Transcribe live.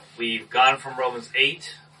we've gone from Romans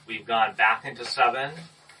 8, we've gone back into 7.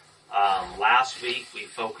 Last week we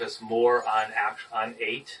focused more on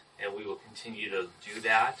 8, and we will continue to do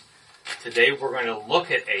that. Today we're going to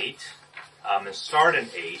look at 8 and start in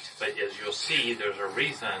 8, but as you'll see, there's a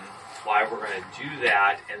reason why we're going to do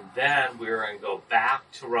that, and then we're going to go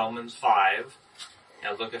back to Romans 5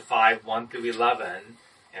 and look at 5, 1 through 11,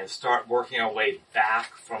 and start working our way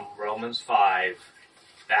back from Romans 5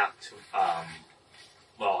 back to,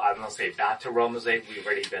 I'm going to say back to Romans 8. We've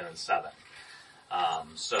already been in 7.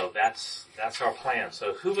 So that's our plan.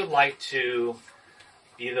 So who would like to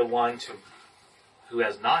be the one who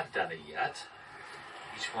has not done it yet?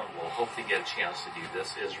 Each one will hopefully get a chance to do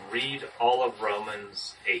this, is read all of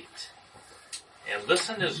Romans 8. And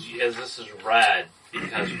listen as this is read,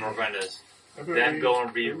 because we're going to then go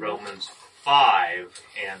and read Romans 5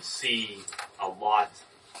 and see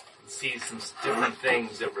some different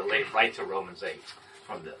things that relate right to Romans 8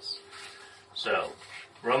 from this. So,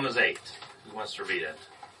 Romans 8. Who wants to read it?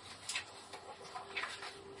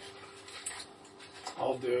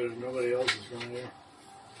 I'll do it if nobody else is going to.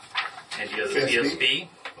 And you have the CSB?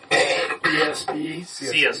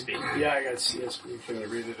 CSB. Yeah, I got CSB. Can you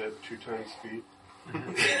read it at 2 times speed?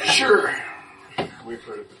 Sure. We've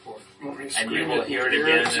heard it before. And you will hear it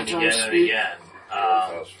again and again and again.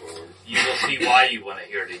 You will see why you want to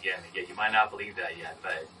hear it again and again. You might not believe that yet,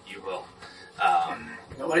 but you will.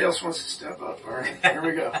 Nobody else wants to step up. All right, here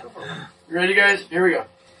we go. You ready, guys? Here we go.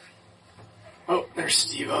 Oh, there's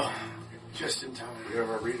Steve-O. Just in time. We have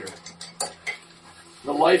our reader.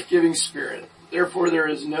 The life-giving Spirit. Therefore there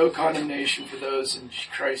is no condemnation for those in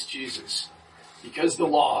Christ Jesus, because the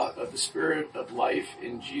law of the Spirit of life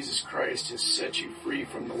in Jesus Christ has set you free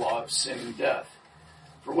from the law of sin and death.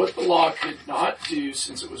 For what the law could not do,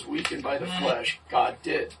 since it was weakened by the flesh, God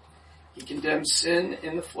did. He condemned sin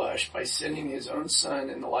in the flesh by sending his own Son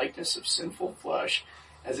in the likeness of sinful flesh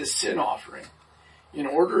as a sin offering, in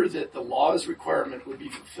order that the law's requirement would be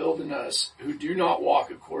fulfilled in us who do not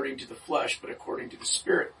walk according to the flesh, but according to the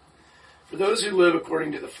Spirit. For those who live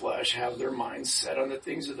according to the flesh have their minds set on the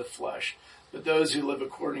things of the flesh, but those who live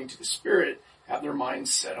according to the Spirit have their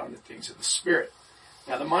minds set on the things of the Spirit.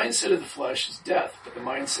 Now the mindset of the flesh is death, but the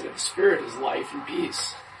mindset of the Spirit is life and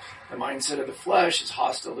peace. The mindset of the flesh is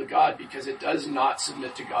hostile to God because it does not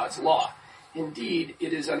submit to God's law. Indeed,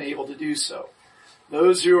 it is unable to do so.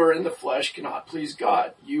 Those who are in the flesh cannot please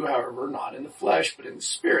God. You, however, are not in the flesh, but in the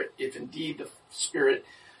Spirit, if indeed the Spirit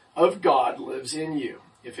of God lives in you.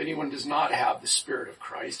 If anyone does not have the Spirit of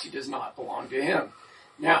Christ, he does not belong to him.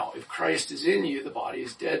 Now, if Christ is in you, the body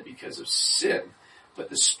is dead because of sin, but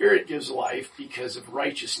the Spirit gives life because of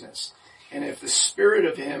righteousness. And if the Spirit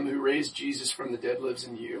of him who raised Jesus from the dead lives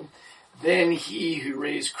in you, then he who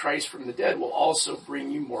raised Christ from the dead will also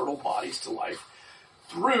bring you mortal bodies to life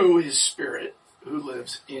through his Spirit who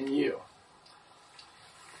lives in you.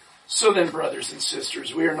 So then, brothers and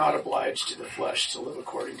sisters, we are not obliged to the flesh to live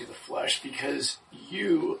according to the flesh, because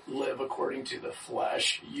you live according to the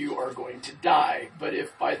flesh, you are going to die. But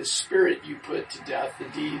if by the Spirit you put to death the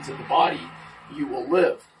deeds of the body, you will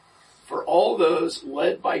live. For all those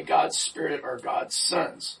led by God's Spirit are God's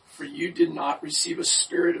sons. For you did not receive a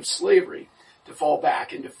spirit of slavery to fall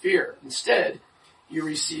back into fear. Instead, you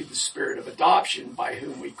received the Spirit of adoption, by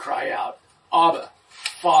whom we cry out, Abba,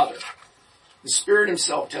 Father. The Spirit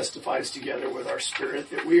himself testifies together with our spirit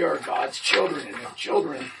that we are God's children, and if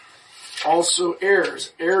children, also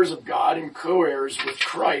heirs, heirs of God and co-heirs with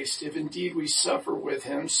Christ, if indeed we suffer with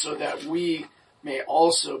him, so that we may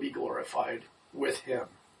also be glorified with him.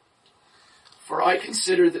 For I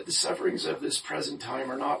consider that the sufferings of this present time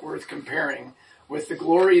are not worth comparing with the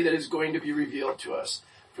glory that is going to be revealed to us.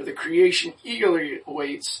 For the creation eagerly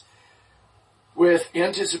awaits with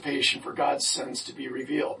anticipation for God's sons to be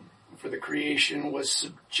revealed. For the creation was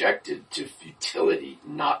subjected to futility,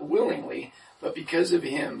 not willingly, but because of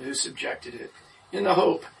him who subjected it, in the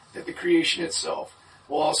hope that the creation itself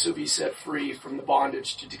will also be set free from the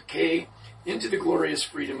bondage to decay into the glorious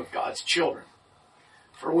freedom of God's children.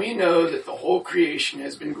 For we know that the whole creation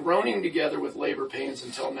has been groaning together with labor pains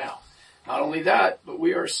until now. Not only that, but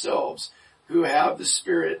we ourselves, who have the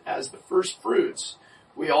Spirit as the first fruits,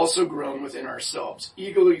 we also groan within ourselves,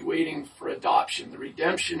 eagerly waiting for adoption, the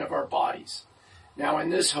redemption of our bodies. Now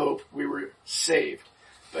in this hope we were saved.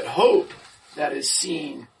 But hope that is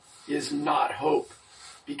seen is not hope,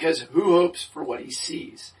 because who hopes for what he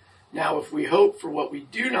sees? Now if we hope for what we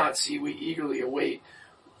do not see, we eagerly await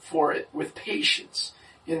for it with patience.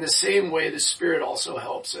 In the same way, the Spirit also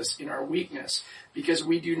helps us in our weakness, because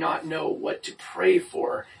we do not know what to pray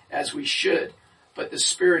for as we should, but the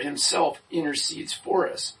Spirit himself intercedes for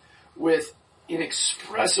us with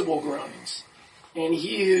inexpressible groanings. And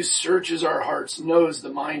he who searches our hearts knows the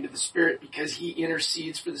mind of the Spirit, because he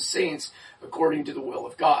intercedes for the saints according to the will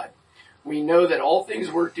of God. We know that all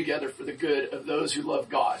things work together for the good of those who love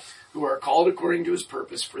God, who are called according to his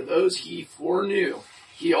purpose. For those he foreknew,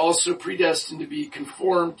 he also predestined to be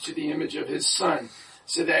conformed to the image of his Son,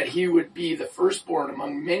 so that he would be the firstborn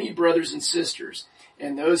among many brothers and sisters.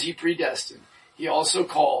 And those he predestined, he also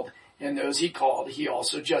called. And those he called, he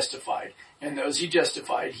also justified. And those he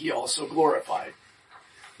justified, he also glorified.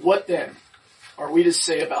 What then are we to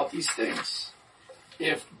say about these things?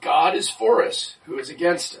 If God is for us, who is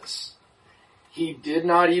against us? He did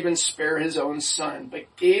not even spare his own Son,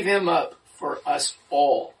 but gave him up for us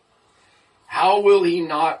all. How will he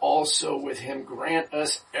not also with him grant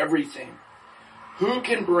us everything? Who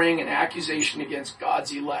can bring an accusation against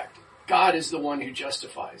God's elect? God is the one who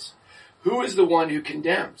justifies. Who is the one who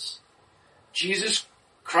condemns?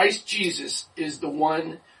 Christ Jesus is the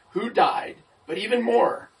one who died, but even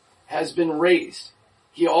more, has been raised.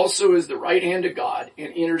 He also is the right hand of God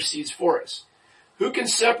and intercedes for us. Who can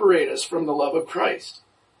separate us from the love of Christ?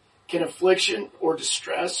 Can affliction or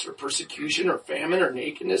distress or persecution or famine or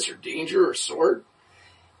nakedness or danger or sword?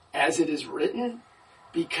 As it is written,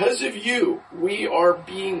 because of you, we are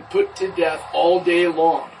being put to death all day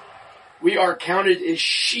long. We are counted as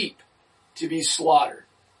sheep to be slaughtered.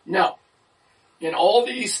 No. In all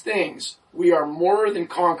these things, we are more than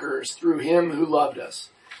conquerors through him who loved us.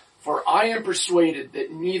 For I am persuaded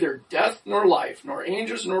that neither death nor life, nor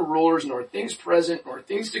angels nor rulers, nor things present, nor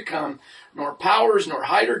things to come, nor powers, nor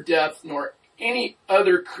height or depth, nor any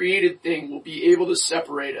other created thing will be able to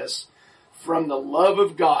separate us from the love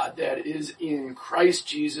of God that is in Christ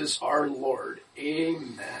Jesus our Lord.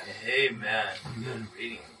 Amen. Amen. Good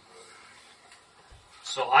reading.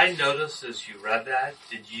 So I noticed as you read that,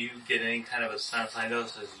 did you get any kind of a sense? I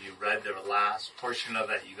noticed as you read the last portion of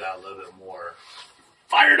that, you got a little bit more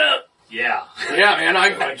Fired up. Yeah. Yeah, man,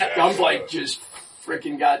 I'm like just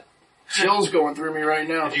freaking got chills going through me right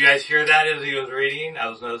now. Did you guys hear that as he was reading? I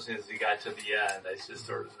was noticing as he got to the end, I just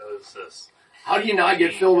sort of noticed this. How do you not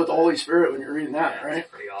get filled with the Holy Spirit when you're reading that, right? That's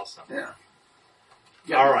pretty awesome.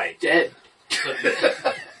 Yeah. All right. Dead.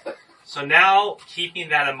 So now, keeping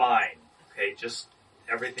that in mind, okay, just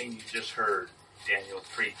everything you just heard Daniel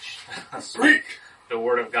preach. Preach! The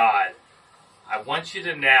Word of God. I want you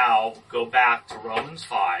to now go back to Romans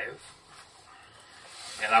 5,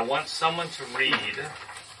 and I want someone to read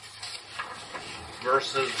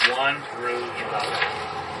verses 1 through 11.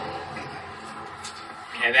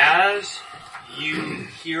 And as you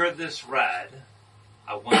hear this read,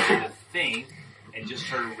 I want you to think and just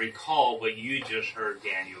sort of recall what you just heard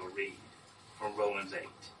Daniel read from Romans 8.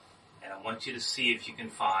 And I want you to see if you can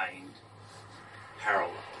find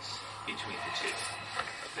parallels between the two.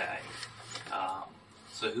 Okay?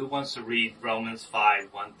 So who wants to read Romans 5,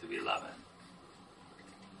 1 through 11?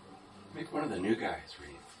 Make one of the new guys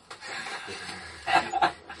read.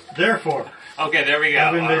 Therefore, Okay, there we go.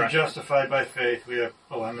 having been All right. justified by faith, we have...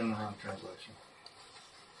 Oh, I'm in the wrong translation.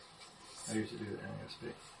 I used to do the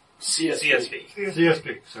CSB.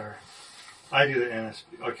 CSB, sorry. I do the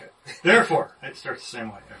NSB. Okay. Therefore, it starts the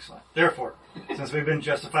same way. Excellent. Therefore, since we've been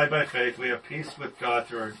justified by faith, we have peace with God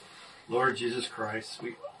through our Lord Jesus Christ.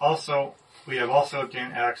 We have also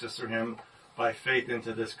obtained access through him by faith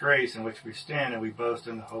into this grace in which we stand, and we boast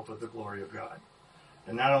in the hope of the glory of God.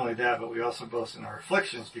 And not only that, but we also boast in our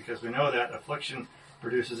afflictions, because we know that affliction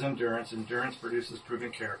produces endurance, endurance produces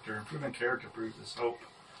proven character, and proven character produces hope.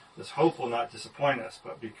 This hope will not disappoint us,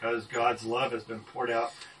 but because God's love has been poured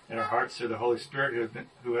out in our hearts through the Holy Spirit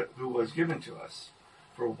who was given to us.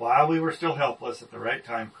 For while we were still helpless, at the right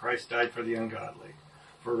time, Christ died for the ungodly.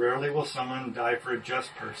 For rarely will someone die for a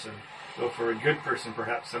just person, though for a good person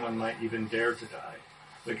perhaps someone might even dare to die.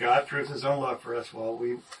 But God proves his own love for us while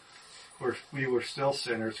we were still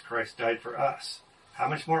sinners. Christ died for us. How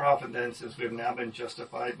much more often then, since we have now been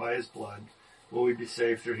justified by his blood, will we be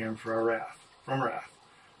saved through him from wrath?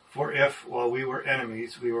 For if, while we were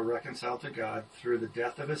enemies, we were reconciled to God through the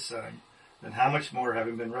death of his Son, then how much more,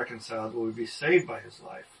 having been reconciled, will we be saved by his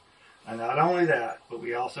life? And not only that, but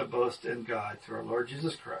we also boast in God through our Lord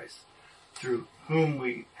Jesus Christ, through whom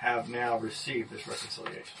we have now received this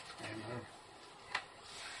reconciliation.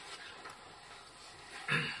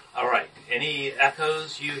 Amen. All right. Any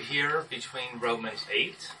echoes you hear between Romans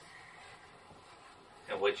 8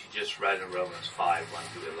 and what you just read in Romans 5, 1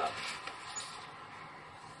 through 11?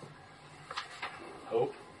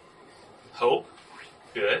 Hope. Hope.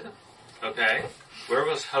 Good. Okay. Where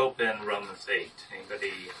was hope in Romans 8?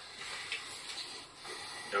 Anybody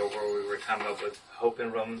know where we were coming up with hope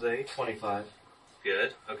in Romans 8? 25.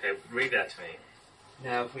 Good. Okay, read that to me.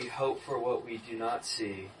 Now if we hope for what we do not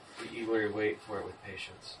see, we eagerly wait for it with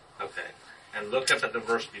patience. Okay. And look up at the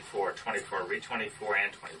verse before, 24. Read 24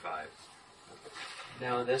 and 25.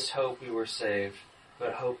 Now in this hope we were saved,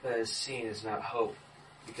 but hope that is seen is not hope,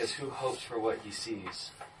 because who hopes for what he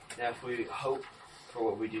sees? Now if we hope for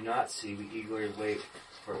what we do not see, we eagerly wait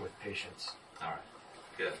for it with patience. All right.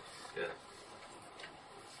 Good. Good.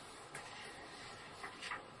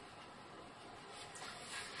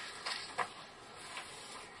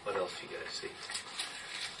 What else do you guys see?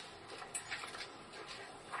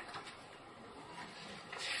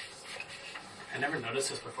 I never noticed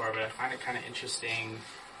this before, but I find it kind of interesting,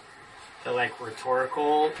 the like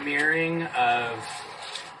rhetorical mirroring of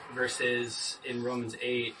verses in Romans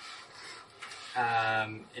 8,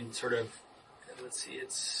 in sort of, let's see,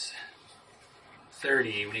 it's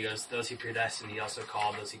 30, when he goes, those he predestined, he also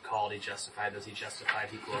called, those he called, he justified, those he justified,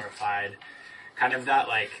 he glorified. Kind of that,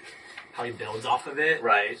 like, how he builds off of it.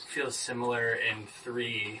 Right. Feels similar in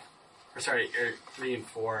 3 and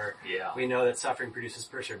 4. Yeah. We know that suffering produces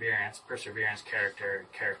perseverance, character,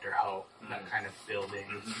 character, hope. Mm-hmm. That kind of building.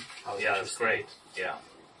 Yeah, that's great. Yeah.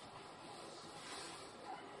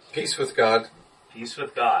 Peace with God. Peace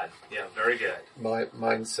with God. Yeah, very good. My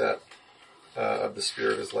mindset of the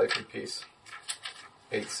Spirit is life and peace.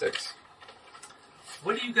 8:6.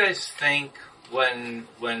 What do you guys think when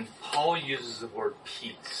Paul uses the word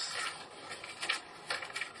peace?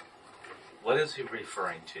 What is he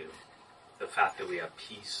referring to? The fact that we have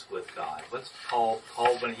peace with God. What's Paul,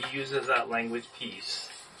 when he uses that language, peace,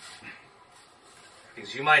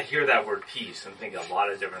 because you might hear that word peace and think a lot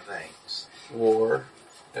of different things. War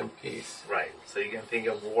and peace. Right. So you can think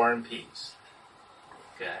of war and peace.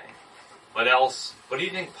 Okay. What else? What do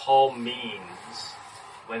you think Paul means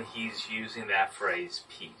when he's using that phrase,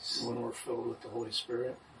 peace? When we're filled with the Holy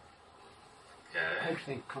Spirit. Okay. I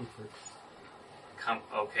think comfort.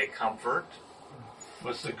 Comfort.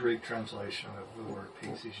 What's the Greek translation of the word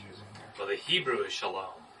peace he's using there? Well, the Hebrew is shalom.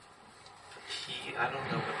 I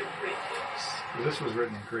don't know what the Greek is. Well, this was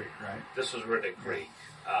written in Greek, right? This was written in Greek.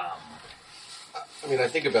 I mean, I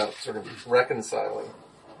think about sort of reconciling.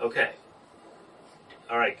 Okay.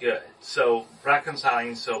 All right, good. So,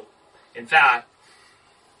 reconciling, in fact,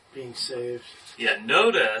 Being saved. yeah,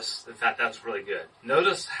 notice, in fact, that's really good.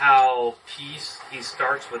 Notice how peace, he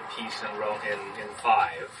starts with peace in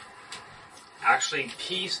 5. Actually,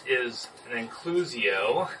 peace is an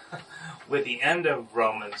inclusio with the end of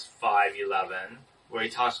Romans 5:11, where he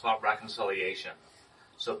talks about reconciliation.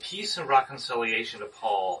 So peace and reconciliation to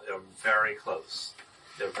Paul are very close.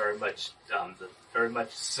 They're very much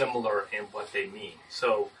similar in what they mean.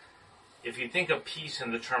 So if you think of peace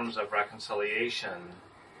in the terms of reconciliation,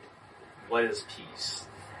 what is peace?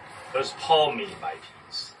 What does Paul mean by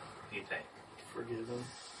peace, do you think? Forgiven.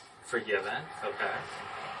 Forgiven, okay.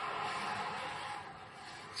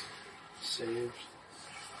 Saved.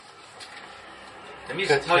 Let me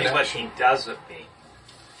just tell you what he doesn't mean.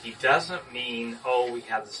 He doesn't mean, we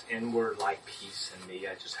have this inward peace in me.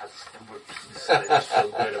 I just have this inward peace. I just feel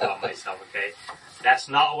good about myself, okay? That's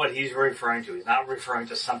not what he's referring to. He's not referring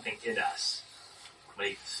to something in us when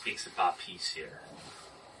he speaks about peace here.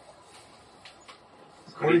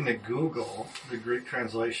 According to Google, the Greek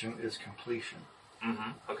translation is completion.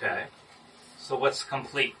 Mm-hmm. Okay. So what's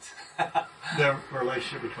complete? The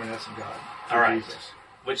relationship between us and God. All right. Jesus.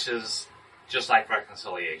 Which is just like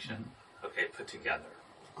reconciliation. Mm-hmm. Okay, put together.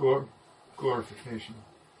 Glorification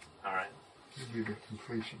All right. would be the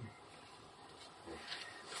completion.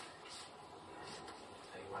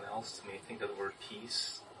 Anyone else? When you think of the word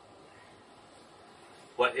peace?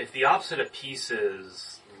 What if the opposite of peace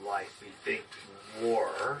is like we think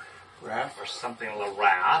war, Wrath. or something like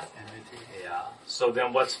wrath? Yeah. So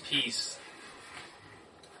then what's peace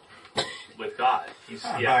with God? Peace,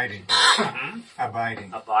 yeah. Abiding. Hmm?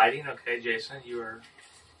 Abiding. Abiding. Okay, Jason, you were.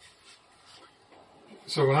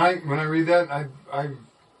 So when I read that,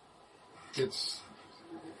 it's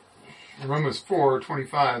in Romans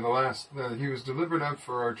 4:25. He was delivered up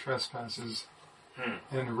for our trespasses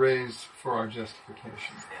and raised for our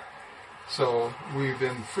justification. Yeah. So we've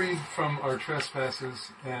been freed from our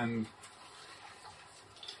trespasses and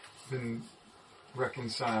been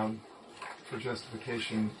reconciled for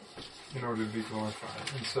justification in order to be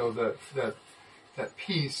glorified. And so that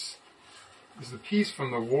peace is the peace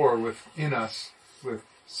from the war within us with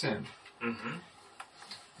sin. Mm-hmm.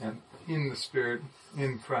 And in the Spirit,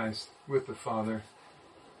 in Christ, with the Father,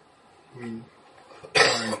 we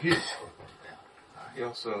are in peace. He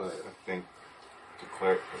also, I think,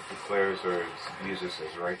 declares or views us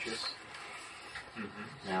as righteous.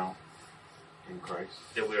 Mm-hmm. Now, in Christ.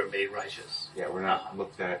 That we are made righteous. Yeah, we're not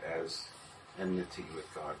looked at as enmity with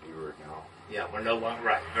God. We were now. Yeah, we're no longer,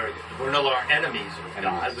 right, very good. We're no longer enemies with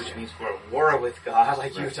God, Enemies, which yeah. means we're at war with God,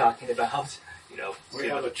 like you were Right. talking about. You know, We see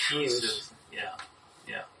have the a truce. pieces. Yeah,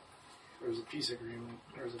 yeah. There's a peace agreement.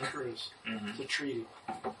 There's a truce. Mhm. It's a treaty.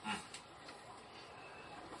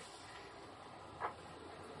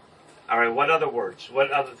 All right, what other words?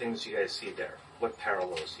 What other things do you guys see there? What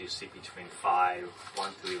parallels do you see between 5,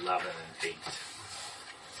 1 through 11, and 8?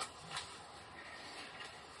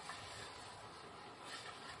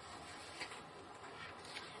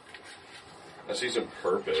 I see some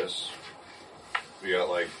purpose. We got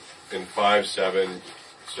like in 5:7 it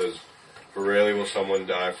says, "For rarely will someone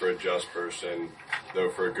die for a just person, though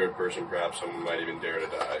for a good person perhaps someone might even dare to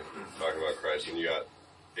die." Talking about Christ. And you got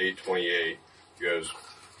 8:28 goes,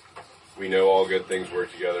 "We know all good things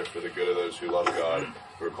work together for the good of those who love God,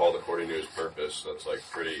 who are called according to His purpose." That's like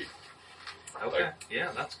pretty. Okay, Like-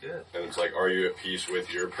 yeah, that's good. And it's like, are you at peace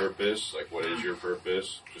with your purpose? Like, what is your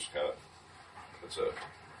purpose? Just kind of.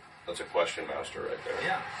 That's a question master right there.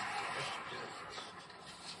 Yeah.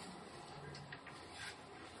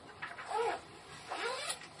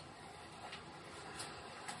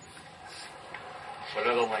 What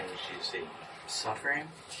other language do you see? Suffering,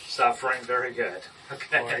 Suffering, very good.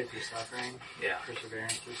 glory Okay. through suffering, Yeah.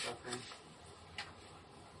 perseverance through suffering.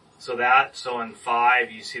 So in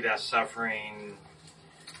 5, you see that suffering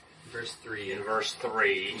Verse 3. in verse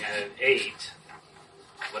 3, and in 8,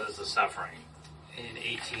 what is the suffering? In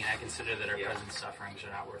 18, I consider that our Yeah. present sufferings are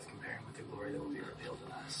not worth comparing with the glory that will be revealed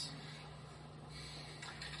in us.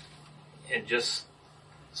 And just,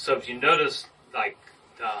 so if you notice, like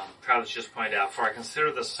Travis just pointed out, for I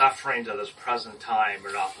consider the sufferings of this present time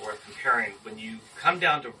are not worth comparing. When you come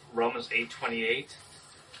down to Romans 8:28,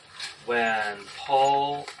 when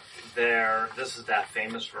Paul there, this is that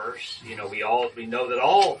famous verse, you know, we know that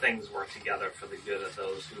all things work together for the good of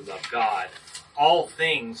those who love God. All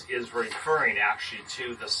things is referring actually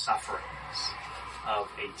to the sufferings of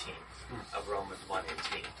 18, of Romans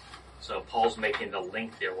 1:18. So Paul's making the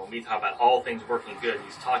link there. When we talk about all things working good,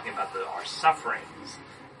 he's talking about our sufferings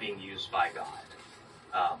being used by God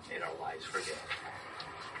in our lives for good.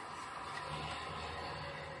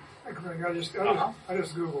 Hey, Greg, I just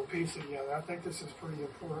Googled peace again. I think this is pretty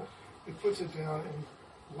important. It puts it down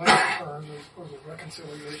in lay terms as opposed to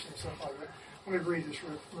reconciliation and stuff like that. Let me read this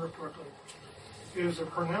real quickly. It is a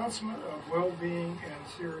pronouncement of well-being and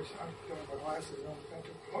serious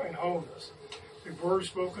and wholeness. The word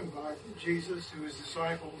spoken by Jesus to his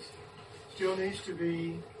disciples still needs to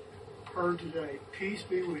be heard today. Peace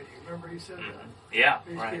be with you. Remember he said that? Yeah,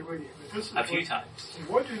 Peace be right. with you. But this is A few times. and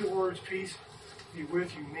what do the words peace be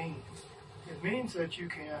with you mean? It means that you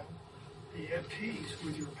can be at peace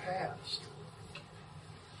with your past.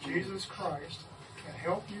 Jesus Christ can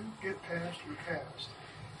help you get past your past.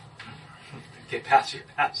 Get past your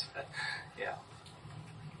past. Yeah.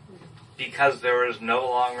 Because there is no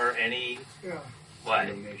longer any, Yeah. what?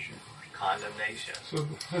 Condemnation. Condemnation. So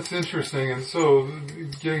that's interesting. And so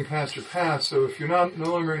getting past your past, so if you're no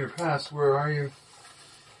longer in your past, where are you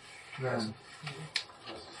then?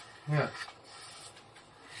 Yeah.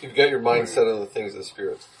 You've got your mindset on the things of the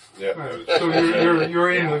Spirit. Yeah. Right. that So was-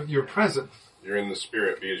 you're in your present. You're in the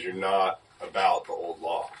spirit because you're not about the old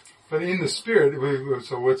law. But in the Spirit,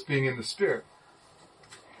 so what's being in the Spirit?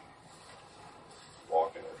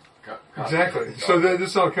 Walking it. Exactly. So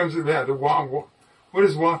this all comes to that. What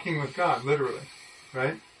is walking with God, literally,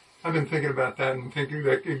 right? I've been thinking about that and thinking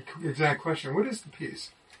that exact question. What is the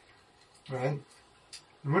peace? Right?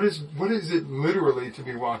 And what is it literally to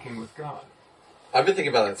be walking with God? I've been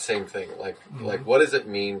thinking about that same thing. Like what does it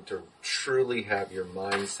mean to truly have your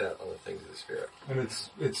mindset on the things of the Spirit? And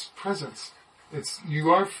it's presence.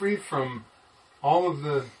 You are free from all of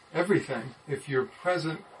the everything if you're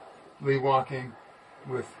presently walking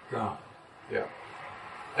with God. Yeah.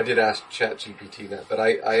 I did ask ChatGPT that, but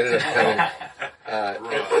I ended up having,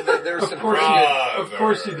 and there was some Of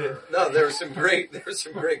course you did. No, there was some great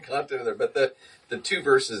content in there, but the two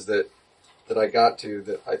verses that I got to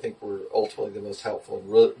that I think were ultimately the most helpful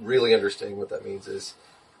and really understanding what that means is,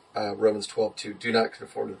 Romans 12:2, do not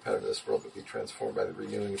conform to the pattern of this world, but be transformed by the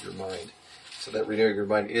renewing of your mind. So that renewing of your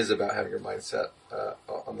mind is about having your mindset,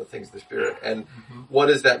 on the things of the Spirit. And what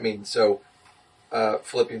does that mean? So,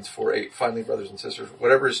 Philippians 4:8, finally, brothers and sisters,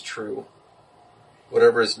 whatever is true,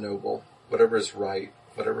 whatever is noble, whatever is right,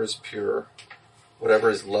 whatever is pure, whatever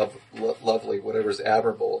is lovely, whatever is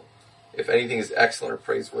admirable, if anything is excellent or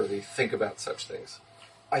praiseworthy, think about such things.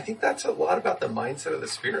 I think that's a lot about the mindset of the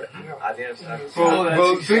Spirit. I think that's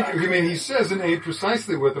Well, he says in 8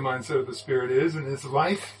 precisely what the mindset of the Spirit is, and it's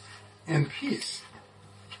life and peace.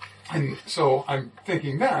 And so I'm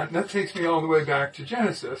thinking that takes me all the way back to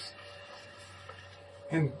Genesis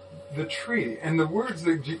and the tree and the words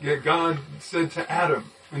that God said to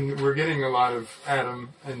Adam. And we're getting a lot of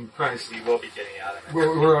Adam and Christ. We will be getting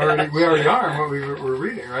Adam. We already are in what we're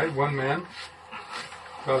reading, right? One man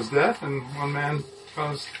caused death, and one man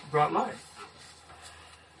brought life.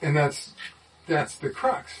 And that's the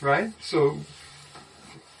crux, right? So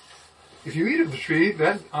if you eat of the tree,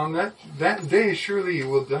 that day surely you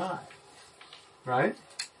will die, right?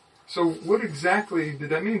 So what exactly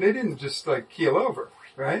did that mean? They didn't just like keel over,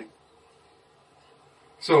 right?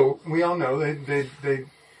 So we all know they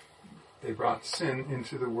brought sin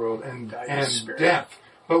into the world and death.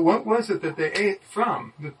 But what was it that they ate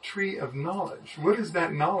from? The tree of knowledge. What is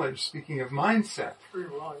that knowledge? Speaking of mindset, Tree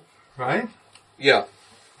of life. right? Yeah.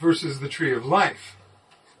 Versus the tree of life,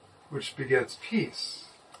 which begets peace,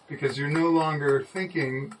 because you're no longer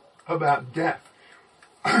thinking about death,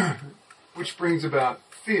 which brings about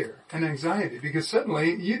fear and anxiety, because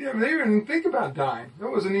suddenly they didn't think about dying.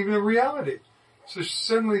 That wasn't even a reality. So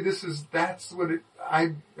suddenly that's what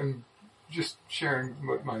I am just sharing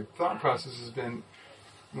what my thought process has been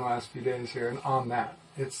in the last few days here, and on that.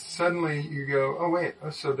 It's suddenly you go,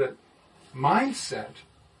 so that mindset,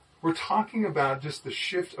 we're talking about just the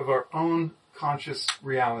shift of our own conscious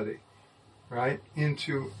reality, right?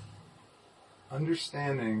 Into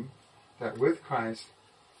understanding that with Christ,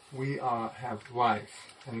 we have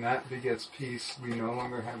life, and that begets peace. We no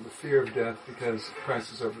longer have the fear of death because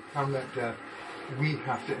Christ has overcome that death. We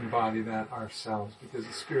have to embody that ourselves because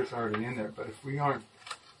the Spirit's already in there. But if we aren't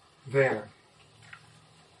there,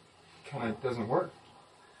 it kind of doesn't work.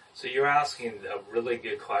 So you're asking a really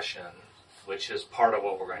good question, which is part of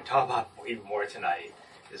what we're going to talk about even more tonight,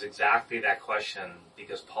 is exactly that question,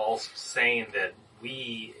 because Paul's saying that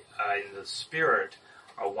we, in the Spirit,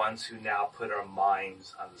 are ones who now put our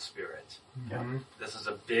minds on the Spirit. Mm-hmm. This is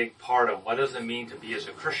a big part of what does it mean to be as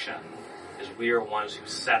a Christian, is we are ones who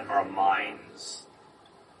set our minds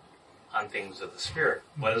on things of the Spirit.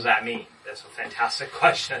 What does that mean? That's a fantastic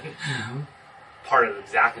question. Mm-hmm. Part of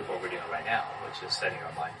exactly what we're doing right now, which is setting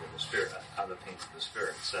our mind in the Spirit, on the things of the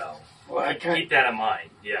Spirit. So keep that in mind.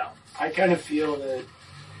 Yeah. I kind of feel that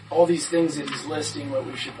all these things that he's listing, what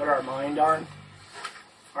we should put our mind on,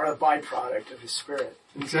 are a byproduct of his Spirit.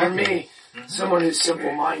 And Exactly. for me, someone who's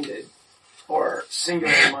simple-minded or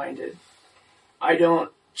singular-minded, I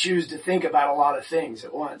don't choose to think about a lot of things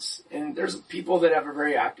at once. And there's people that have a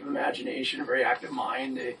very active imagination, a very active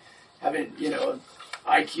mind. They haven't,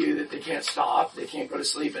 IQ that they can't stop. They can't go to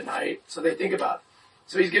sleep at night. So they think about.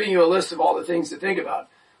 So he's giving you a list of all the things to think about.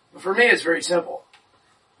 But for me, it's very simple.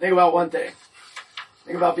 Think about one thing.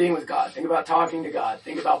 Think about being with God. Think about talking to God.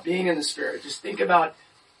 Think about being in the Spirit. Just think about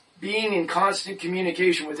being in constant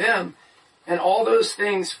communication with Him, and all those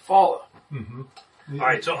things follow. Mm-hmm. All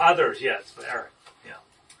right, so others, yes. Eric. Yeah.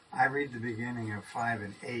 I read the beginning of 5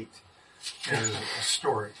 and 8 as a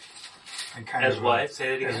story. And kind As of what?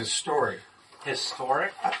 Say it again. As a story.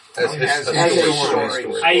 Historic? As a story.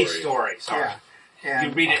 A story, sorry. Yeah.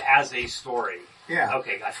 You read it as a story. Yeah.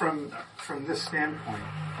 Okay, gotcha. From this standpoint,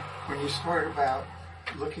 when you start about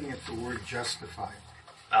looking at the word justified,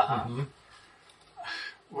 Uh-huh. Mm-hmm.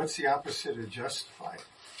 what's the opposite of justified?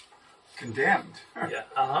 Condemned. Yeah,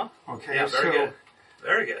 uh-huh. Okay, Yeah, very good.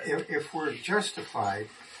 Very good. If we're justified,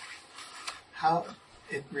 how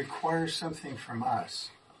it requires something from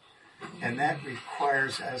us, and that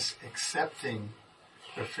requires us accepting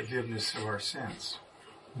the forgiveness of our sins.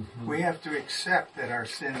 Mm-hmm. We have to accept that our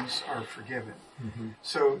sins are forgiven. Mm-hmm.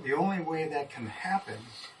 So the only way that can happen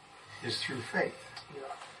is through faith. Yeah.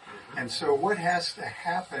 And so what has to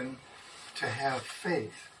happen to have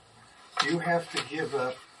faith? You have to give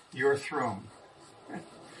up your throne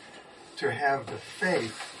to have the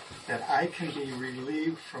faith that I can be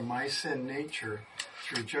relieved from my sin nature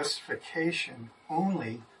through justification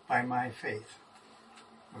only by my faith.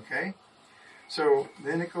 Okay? So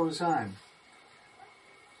then it goes on.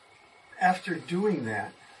 After doing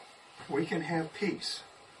that, we can have peace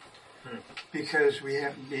because we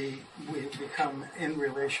become in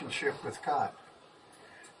relationship with God.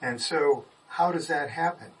 And so how does that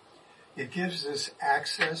happen? It gives us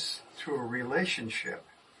access to a relationship.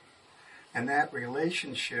 And that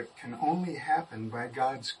relationship can only happen by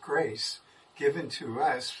God's grace given to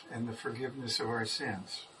us and the forgiveness of our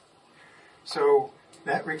sins. So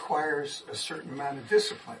that requires a certain amount of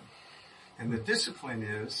discipline. And the discipline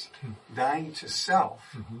is dying to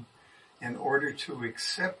self in order to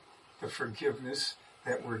accept the forgiveness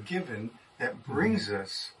that we're given that brings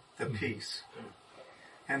us the peace.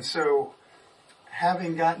 And so,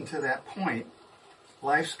 having gotten to that point,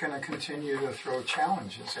 life's going to continue to throw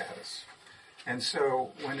challenges at us. And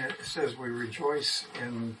so when it says we rejoice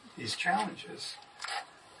in these challenges,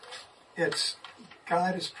 it's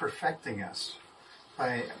God is perfecting us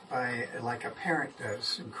by like a parent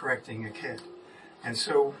does in correcting a kid. And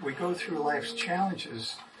so we go through life's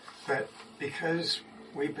challenges, but because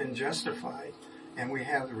we've been justified and we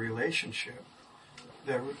have the relationship,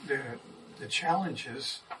 the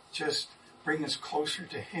challenges just bring us closer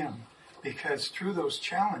to Him, because through those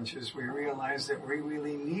challenges we realize that we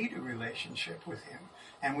really need a relationship with Him,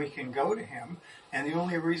 and we can go to Him, and the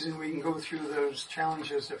only reason we can go through those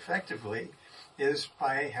challenges effectively is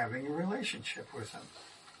by having a relationship with Him.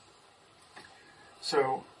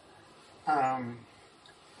 So,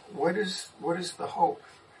 what is the hope?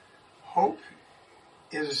 Hope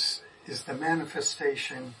is the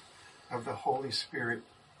manifestation of the Holy Spirit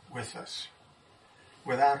with us.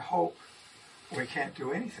 Without hope, we can't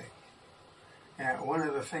do anything. And one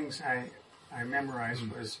of the things I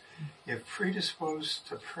memorized was, if predisposed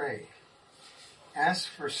to pray, ask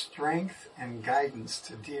for strength and guidance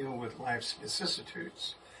to deal with life's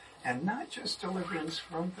vicissitudes, and not just deliverance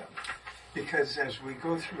from them. Because as we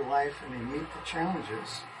go through life and we meet the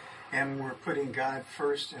challenges, and we're putting God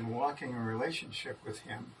first and walking in relationship with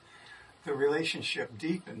Him, the relationship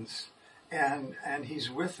deepens, and He's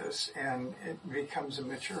with us, and it becomes a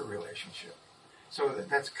mature relationship. So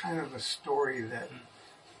that's kind of a story that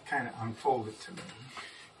kind of unfolded to me.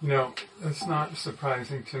 You know, it's not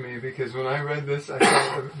surprising to me, because when I read this, I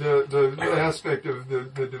thought the aspect of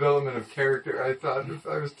the development of character, I thought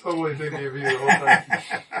I was totally thinking of you the whole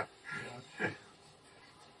time.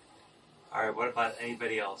 All right, what about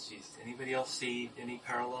anybody else? Does anybody else see any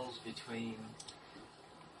parallels between,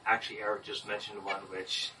 actually Eric just mentioned one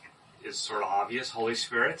which is sort of obvious, Holy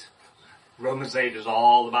Spirit. Romans 8 is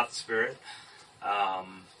all about the Spirit.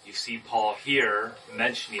 You see Paul here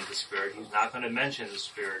mentioning the Spirit. He's not going to mention the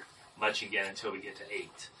Spirit much again until we get to 8.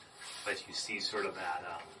 But you see sort of that,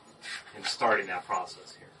 him starting that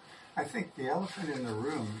process here. I think the elephant in the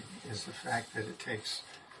room is the fact that it takes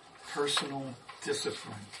personal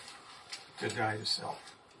discipline to die to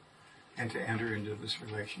self and to enter into this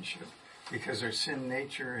relationship, because our sin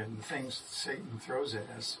nature and the things Satan throws at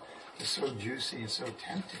us is so juicy and so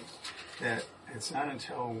tempting that it's not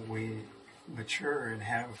until we mature and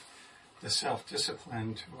have the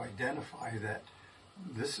self-discipline to identify that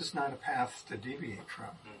this is not a path to deviate from,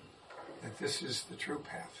 that this is the true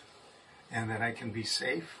path, and that I can be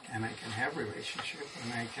safe and I can have relationship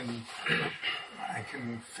and I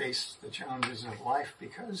can face the challenges of life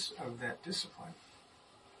because of that discipline.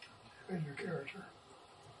 And your character.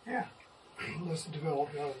 Yeah. Let's develop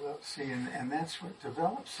out of that. See, and that's what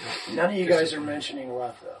develops it. None of you guys are mentioning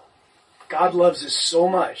love, though. God loves us so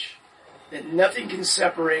much that nothing can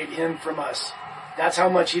separate Him from us. That's how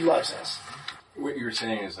much He loves us. What you're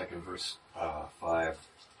saying is like in verse 5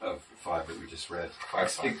 of 5 that we just read.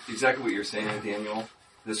 Exactly what you're saying, Daniel.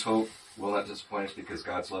 This hope will not disappoint us because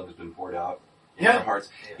God's love has been poured out in our hearts.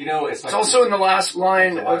 You know, it's like also in the last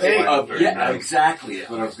line of 8. Exactly. That's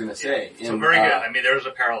what I was going to say. So very good. I mean, there's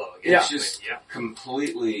a parallel. It's just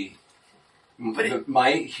completely.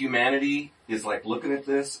 My humanity is like looking at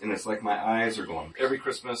this, and it's like my eyes are going. Every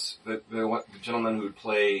Christmas, the gentleman who would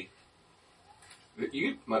play,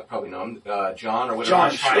 you might probably know him, John or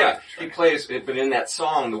whatever. John. Yeah, he plays it, but in that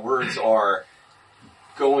song, the words are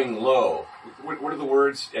going low. What are the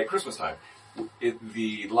words at Christmas time?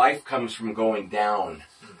 The life comes from going down,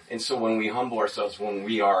 and so when we humble ourselves, when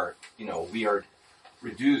we are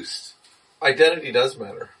reduced. Identity does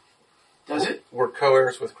matter. Does it? We're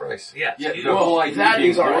co-heirs with Christ. Yeah. The whole idea that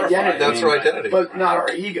is our identity. That's our identity. But not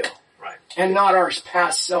our ego. Right. And not our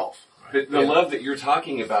past self. But the love that you're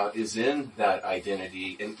talking about is in that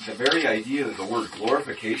identity, and the very idea of the word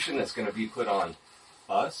glorification that's going to be put on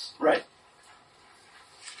us. Right.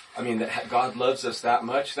 I mean, that God loves us that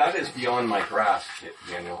much, that is beyond my grasp,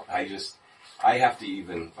 Daniel. I have to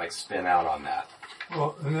even spin out on that.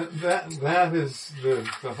 Well, and that is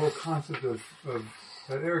the whole concept of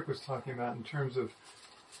that Eric was talking about in terms of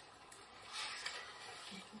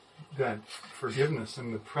that forgiveness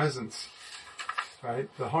and the presence, right?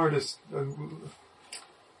 The hardest,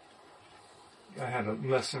 I had a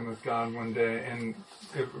lesson with God one day and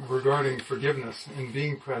regarding forgiveness and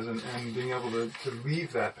being present and being able to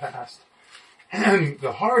leave that past. And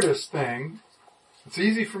the hardest thing, it's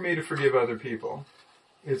easy for me to forgive other people.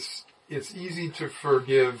 It's easy to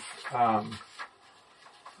forgive,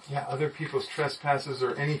 other people's trespasses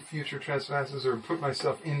or any future trespasses or put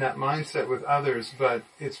myself in that mindset with others, but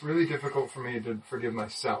it's really difficult for me to forgive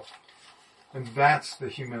myself. And that's the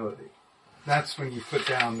humility. That's when you put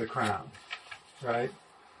down the crown. right?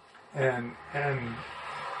 And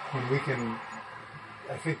when we can,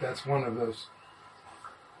 I think that's one of those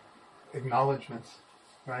acknowledgments,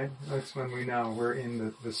 right? That's when we know we're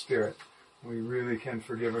in the Spirit. We really can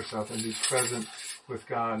forgive ourselves and be present with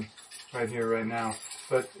God right here, right now.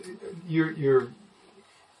 But have you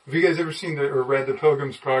guys ever seen or read The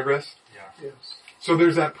Pilgrim's Progress? Yeah. Yes. So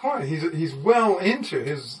there's that point. He's well into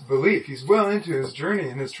his belief. He's well into his journey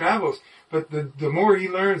and his travels. But the more he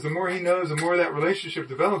learns, the more he knows, the more that relationship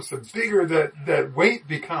develops, the bigger that weight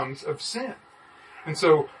becomes of sin. And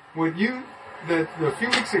so a few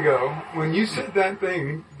weeks ago, when you said that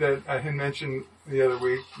thing that I had mentioned the other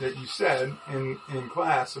week that you said in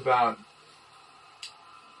class about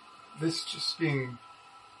this just being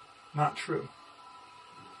not true.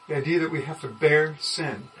 The idea that we have to bear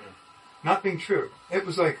sin. Not being true. It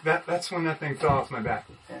was like that's when that thing fell off my back.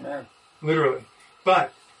 Amen. Literally.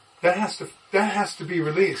 But that has to be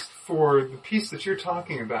released for the peace that you're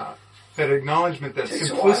talking about. That acknowledgement, that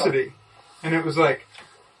simplicity. And it was like,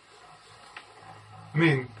 I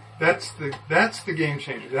mean, that's the game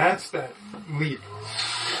changer. That's that leap.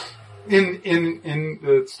 In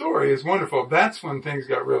the story is wonderful. That's when things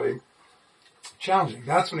got really challenging.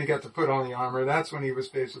 That's when he got to put on the armor. That's when he was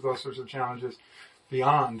faced with all sorts of challenges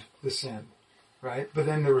beyond the sin, right? But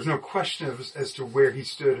then there was no question as to where he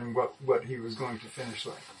stood and what he was going to finish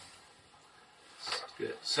like.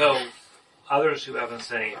 Good. So, others who haven't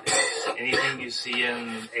said anything you see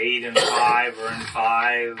in 8 and 5 or in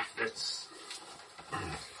 5 that's...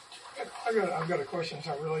 I've got a question. It's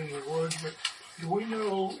not related to words, but do we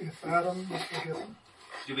know if Adam was forgiven?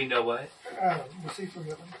 Do we know what? Adam, was he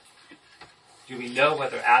forgiven? Do we know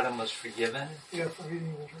whether Adam was forgiven? Yeah, for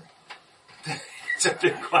eating the tree. It's a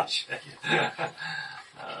good question.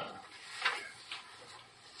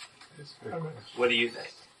 What do you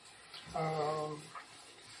think? I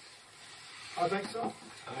think so.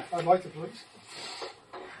 I'd like to believe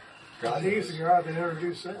so. He's the God that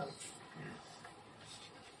introduced sin.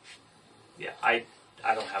 Yeah, I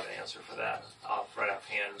don't have an answer for that right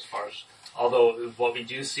offhand as far as, although what we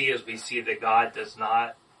do see is we see that God does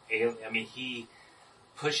not, he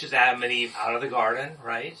pushes Adam and Eve out of the garden,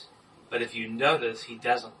 right? But if you notice, he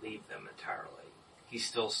doesn't leave them entirely. He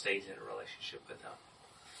still stays in a relationship with them.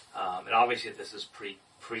 And obviously this is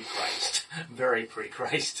pre-Christ, very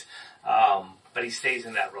pre-Christ. But he stays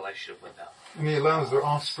in that relationship with them. And he allows their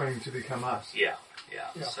offspring to become us. Yeah.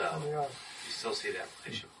 So you still see that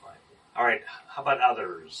relationship playing. All right, how about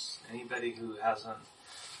others? Anybody who hasn't?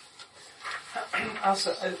 I'll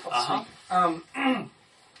speak. I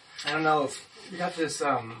don't know if we got this,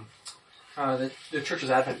 the church's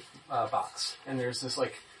Advent box, and there's this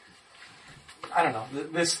I don't know,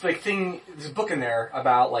 this thing, this book in there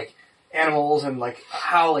about animals and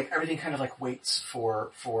how everything kind of waits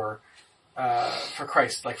for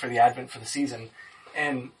Christ, for the Advent, for the season.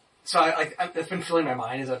 And so that's been filling my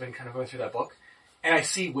mind as I've been kind of going through that book. And I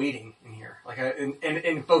see waiting in here,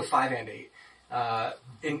 in both 5 and 8.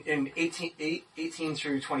 In 18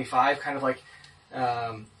 through 25, kind of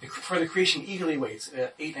for the creation eagerly waits,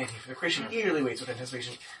 8:19, for the creation eagerly waits with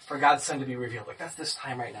anticipation for God's Son to be revealed. That's this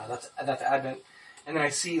time right now. That's Advent. And then I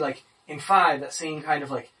see in 5, that same kind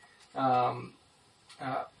of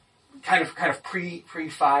kind of pre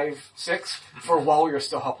 5-6 for while we were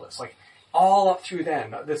still helpless. All up through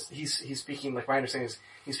then, he's speaking, my understanding is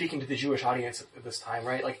he's speaking to the Jewish audience at this time,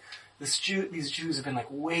 right? These Jews have been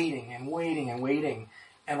waiting and waiting and waiting,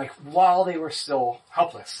 and while they were still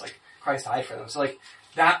helpless, Christ died for them. So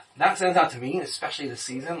that stands out to me, especially this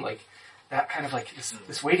season, that kind of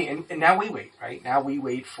this waiting, and now we wait, right? Now we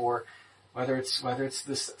wait for whether it's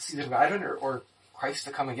this season of Advent or Christ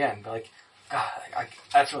to come again. But God,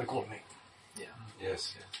 that's really cool to me. Yeah.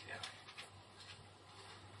 Yes. Yeah.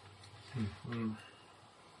 Mm-hmm.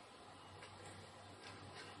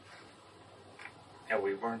 And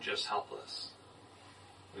we weren't just helpless.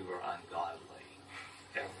 We were ungodly.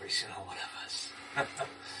 Every single one of us.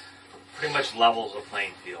 Pretty much levels the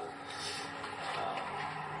playing field.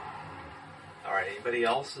 All right, anybody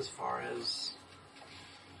else as far as...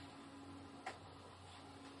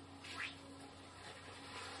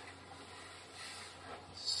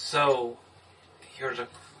 So, here's a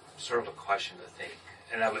sort of a question to think.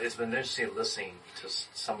 And it's been interesting listening to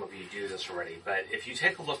some of you do this already. But if you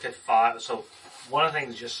take a look at 5, so one of the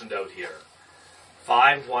things just to note here,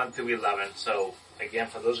 5, 1 through 11. So again,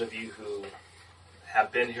 for those of you who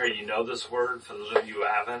have been here, you know this word. For those of you who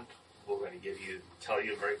haven't, we're going to tell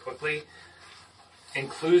you very quickly.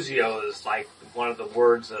 Inclusio is one of the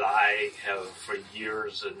words that I have for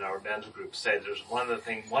years in our men's group said. There's one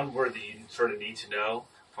word that you sort of need to know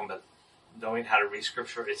from knowing how to read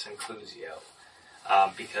scripture. It's inclusio.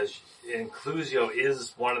 because inclusio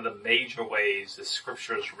is one of the major ways the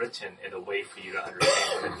scripture is written in a way for you to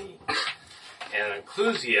understand what it means. And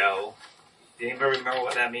inclusio, anybody remember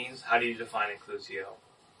what that means? How do you define inclusio?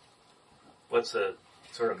 What's a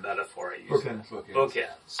sort of metaphor I use?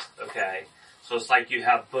 Bookends. Okay. So it's like you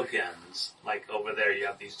have bookends. Like over there you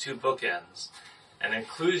have these two bookends. And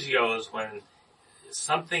inclusio is when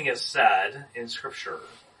something is said in scripture,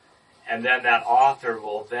 and then that author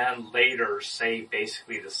will then later say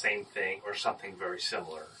basically the same thing or something very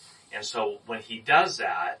similar. And so when he does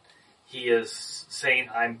that, he is saying,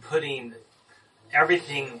 I'm putting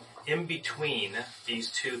everything in between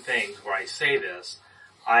these two things where I say this.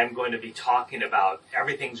 I'm going to be talking about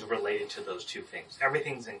everything's related to those two things.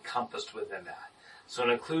 Everything's encompassed within that. So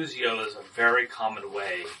an inclusio is a very common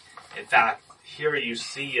way. In fact, here you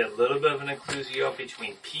see a little bit of an inclusio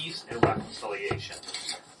between peace and reconciliation.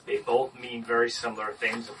 They both mean very similar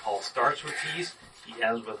things. And Paul starts with peace, he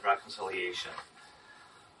ends with reconciliation.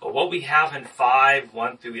 But what we have in 5,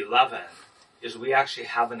 1 through 11 is we actually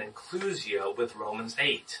have an inclusio with Romans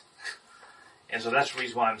 8. And so that's the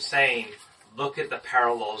reason why I'm saying look at the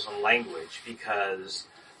parallels in language, because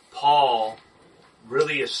Paul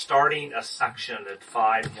really is starting a section at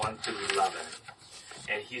 5, 1 through 11.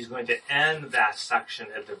 And he's going to end that section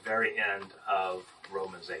at the very end of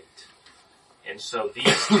Romans 8. And so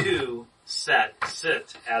these two sit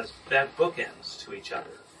as bookends to each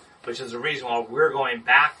other, which is the reason why we're going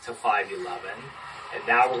back to 5:11, and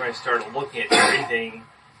now we're going to start looking at everything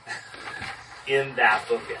in that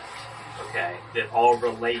bookend, okay, that all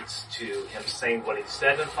relates to him saying what he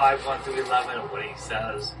said in 5:1 through 11 and what he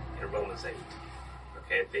says in Romans 8.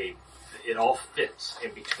 Okay, it all fits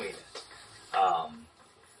in between it.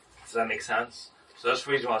 Does that make sense? So that's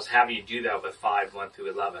the reason why I was having you do that with 5:1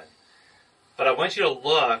 through 11. But I want you to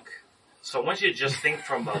look, so I want you to just think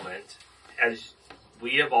for a moment, as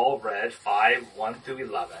we have all read 5:1 through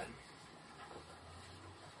 11,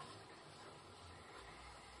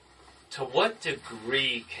 to what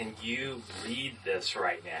degree can you read this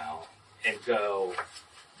right now and go,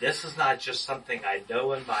 this is not just something I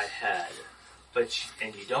know in my head,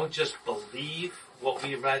 and you don't just believe what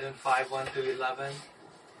we read in 5:1 through 11,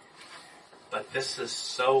 but this is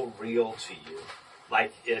so real to you.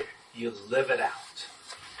 Like you live it out.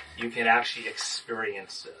 You can actually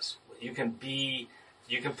experience this. You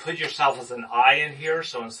can put yourself as an I in here,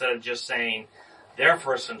 so instead of just saying,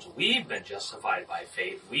 therefore, since we've been justified by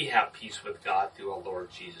faith, we have peace with God through our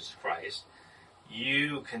Lord Jesus Christ,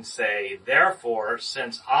 you can say, therefore,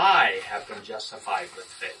 since I have been justified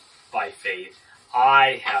by faith,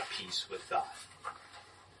 I have peace with God.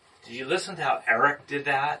 Did you listen to how Eric did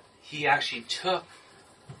that? He actually took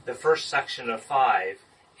the first section of 5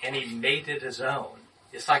 and he made it his own.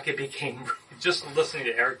 It's like it became, just listening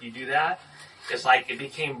to Eric, you do that, it's like it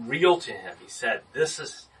became real to him. He said, this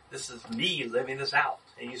is me living this out.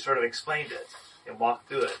 And you sort of explained it and walked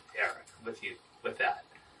through it, Eric, with that.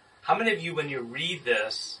 How many of you, when you read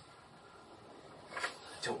this,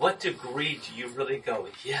 to what degree do you really go,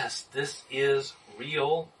 yes, this is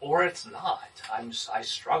real, or it's not? I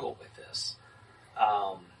struggle with this.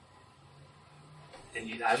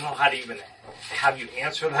 And I don't know how to even have you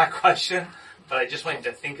answer that question, but I just want you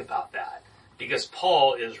to think about that. Because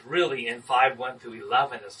Paul is really in 5:1 through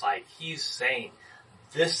 11, it's like he's saying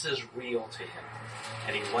this is real to him.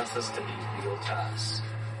 And he wants us to be real to us,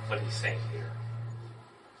 what he's saying here.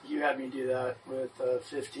 You had me do that with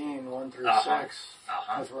 15, 1 through 6,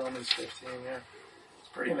 with Romans 15, yeah. It's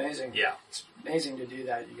pretty amazing. Yeah. It's amazing to do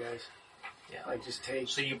that, you guys. Yeah. Like just take...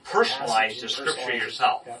 So you personalize the scripture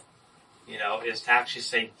yourself. Yeah. You know, is to actually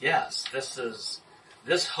say, yes,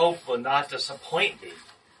 this hope will not disappoint me,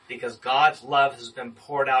 because God's love has been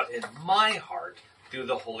poured out in my heart through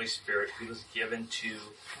the Holy Spirit who was given to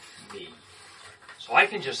me. So I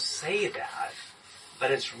can just say that,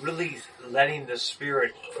 but it's really letting the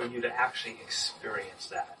Spirit for you to actually experience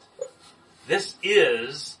that. This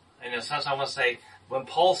is, in a sense I want to say, when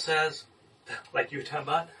Paul says, like you were talking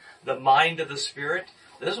about, the mind of the Spirit,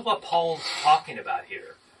 this is what Paul's talking about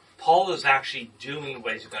here. Paul is actually doing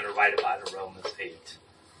what he's going to write about in Romans 8.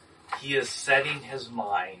 He is setting his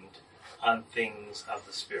mind on things of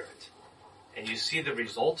the Spirit. And you see the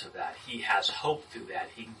result of that. He has hope through that.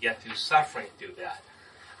 He can get through suffering through that.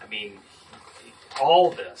 I mean,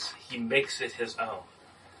 all this, he makes it his own.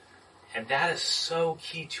 And that is so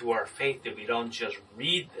key to our faith, that we don't just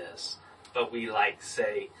read this, but we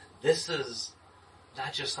say, this is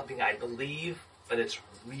not just something I believe, but it's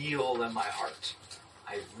real in my heart.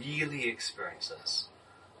 I really experience this.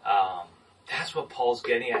 That's what Paul's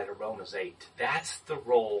getting at in Romans 8. That's the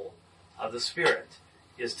role of the Spirit.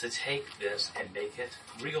 is to take this and make it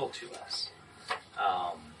real to us.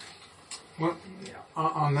 Well,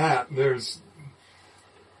 on that,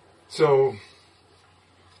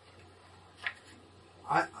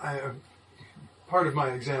 I part of my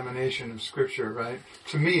examination of Scripture, right?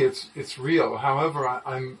 To me, it's real. However,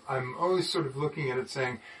 I'm always sort of looking at it,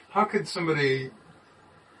 saying, how could somebody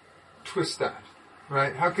twist that,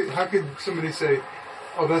 right? How could somebody say,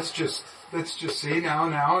 oh, that's just see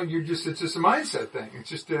now it's just a mindset thing. It's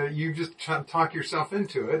just you just talk yourself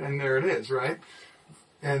into it, and there it is, right?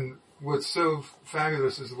 And what's so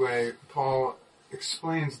fabulous is the way Paul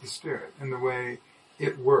explains the Spirit and the way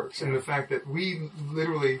it works, and the fact that we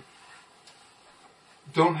literally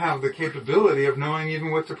don't have the capability of knowing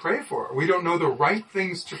even what to pray for. We don't know the right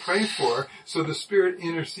things to pray for, so the Spirit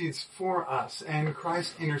intercedes for us, and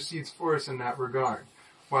Christ intercedes for us in that regard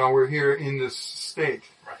while we're here in this state.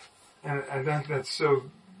 Right. And that's so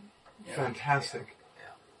fantastic.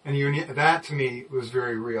 And that to me was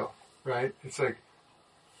very real, right? It's like,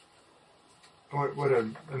 what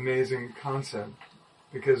an amazing concept,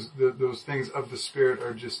 because those things of the Spirit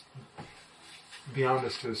are just beyond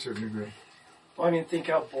us to a certain degree. Well, I mean, think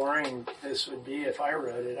how boring this would be if I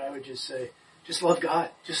wrote it. I would just say, just love God.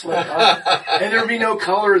 Just love God. And there would be no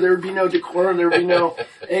color. There would be no decorum. There would be no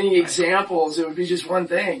any examples. It would be just one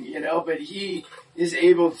thing, But he is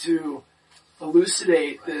able to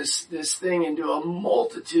elucidate this thing into a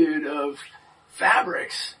multitude of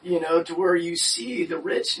fabrics, to where you see the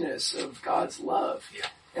richness of God's love. Yeah.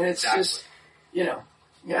 And it's just, there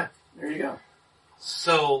you go.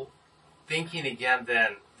 So, thinking again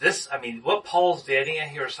then, what Paul's getting at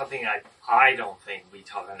here is something I don't think we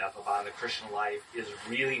talk enough about in the Christian life, is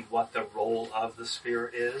really what the role of the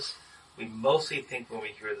Spirit is. We mostly think when we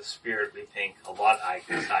hear the Spirit, we think a lot, I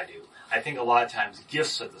do. I think a lot of times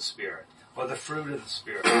gifts of the Spirit, or the fruit of the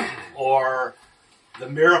Spirit, or the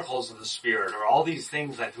miracles of the Spirit, or all these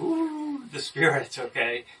things like, the Spirit,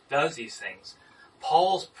 does these things.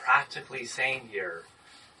 Paul's practically saying here,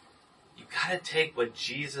 you gotta take what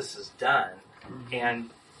Jesus has done, and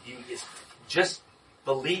just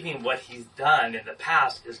believing what he's done in the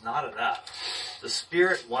past is not enough. The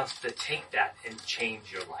Spirit wants to take that and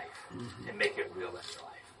change your life and make it real in your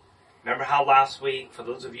life. Remember how last week, for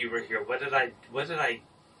those of you who were here, what did I, and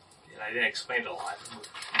I didn't explain it a lot,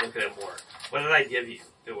 look at it more. What did I give you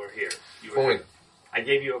that were here? Coin. I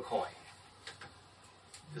gave you a coin.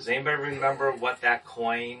 Does anybody remember what that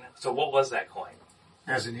coin, so what was that coin?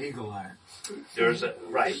 As an eagle eye. There's a,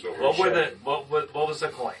 right. What was the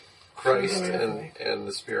coin? Christ and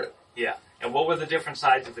the Spirit. Yeah. And what were the different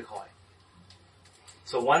sides of the coin?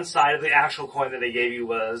 So one side of the actual coin that they gave you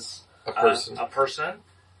was a person,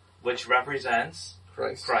 which represents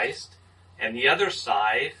Christ. And the other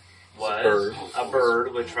side was a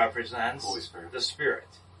bird, which represents the Spirit.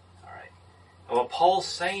 All right. And what Paul's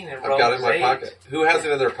saying in Romans 8... I've got it in my pocket. Who has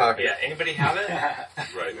it in their pocket? Yeah, anybody have it?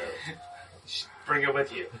 Right now. Bring it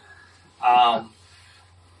with you.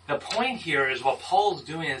 The point here is what Paul's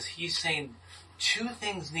doing is he's saying two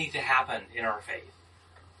things need to happen in our faith.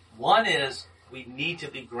 One is we need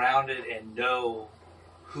to be grounded and know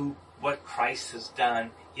what Christ has done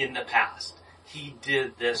in the past. He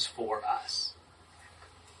did this for us.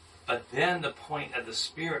 But then the point of the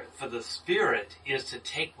Spirit, for the Spirit, is to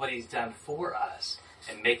take what he's done for us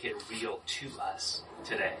and make it real to us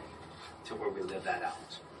today, to where we live that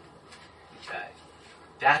out. Okay.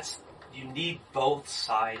 You need both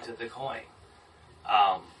sides of the coin.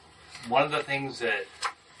 One of the things that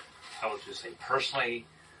I will just say personally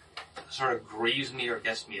sort of grieves me or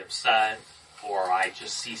gets me upset, or I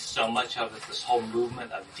just see so much of it, this whole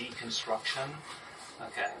movement of deconstruction.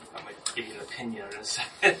 Okay, I'm going to give you an opinion in a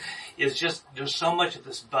second. Is just, there's so much of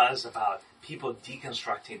this buzz about people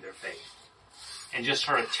deconstructing their faith and just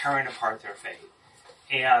sort of tearing apart their faith.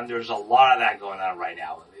 And there's a lot of that going on right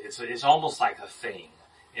now. It's almost like a thing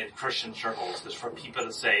in Christian circles, is for people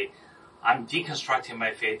to say, I'm deconstructing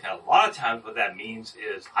my faith, and a lot of times what that means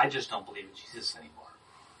is, I just don't believe in Jesus anymore.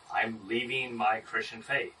 I'm leaving my Christian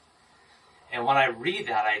faith. And when I read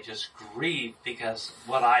that, I just grieve, because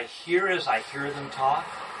what I hear them talk.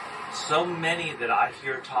 So many that I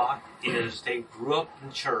hear talk is they grew up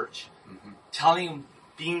in church,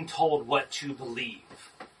 being told what to believe.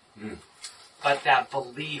 But that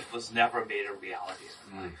belief was never made a reality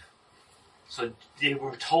in their life. So they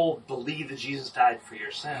were told, believe that Jesus died for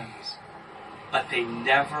your sins, but the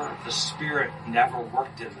Spirit never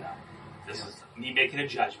worked in them. This is me making a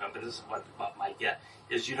judgment, but this is what might get,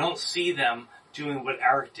 is you don't see them doing what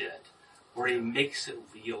Eric did, where he makes it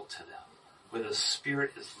real to them, where the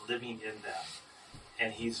Spirit is living in them,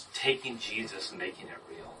 and he's taking Jesus and making it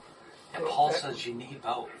real. And Paul says you need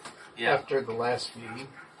both. Yeah. After the last meeting,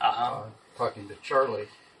 Uh-huh. talking to Charlie,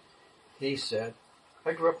 he said,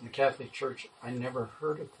 I grew up in the Catholic Church. I never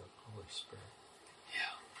heard of the Holy Spirit.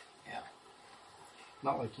 Yeah. Yeah.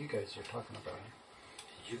 Not like you guys are talking about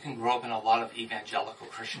it. You can grow up in a lot of evangelical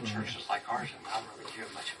Christian churches like ours and not really hear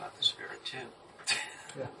much about the Spirit too.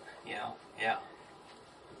 Yeah. You know, yeah.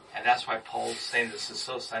 And that's why Paul's saying this is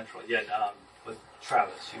so central. Yet, with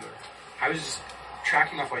Travis, you were... I was just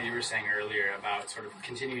tracking off what you were saying earlier about sort of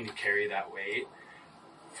continuing to carry that weight.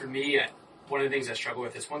 For me, one of the things I struggle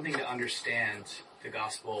with is one thing to understand the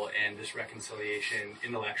gospel and this reconciliation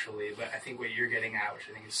intellectually, but I think what you're getting at, which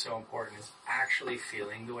I think is so important, is actually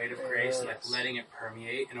feeling the weight of grace, like letting it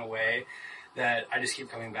permeate in a way that I just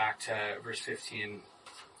keep coming back to verse 15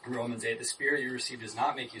 in Romans 8. The Spirit you received does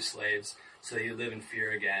not make you slaves so that you live in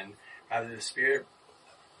fear again. Rather, the Spirit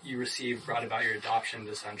you received brought about your adoption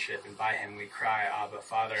to sonship, and by Him we cry, Abba,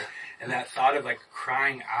 Father. And that thought of like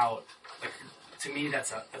crying out, like to me,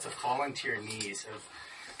 that's a falling to your knees of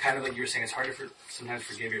kind of like you were saying. It's hard to sometimes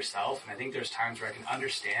forgive yourself, and I think there's times where I can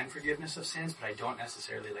understand forgiveness of sins, but I don't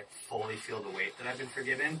necessarily like fully feel the weight that I've been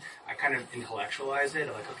forgiven. I kind of intellectualize it,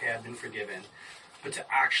 like okay, I've been forgiven, but to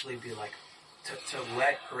actually be like to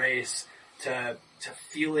let grace. To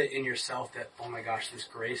feel it in yourself that, oh my gosh, this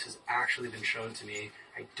grace has actually been shown to me.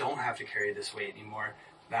 I don't have to carry this weight anymore.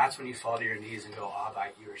 That's when you fall to your knees and go,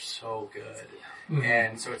 Abba, you're so good. Mm-hmm.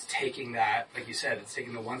 And so it's taking that, like you said, it's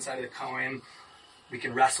taking the one side of the coin. We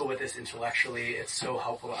can wrestle with this intellectually. It's so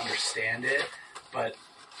helpful to understand it. But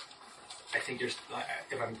I think there's,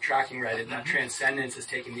 if I'm tracking right, that transcendence is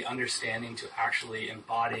taking the understanding to actually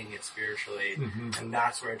embodying it spiritually. Mm-hmm. And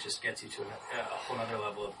that's where it just gets you to a whole other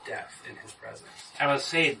level of depth in His presence. I would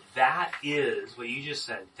say that is, what you just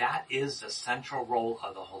said, that is the central role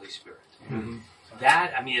of the Holy Spirit. Mm-hmm.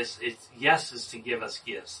 That, I mean, it's yes, it's to give us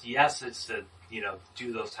gifts. Yes, it's to,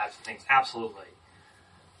 do those types of things. Absolutely.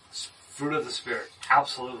 Fruit of the Spirit.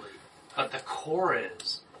 Absolutely. But the core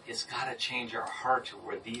is, it's got to change our heart to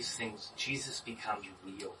where these things, Jesus becomes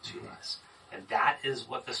real to us. And that is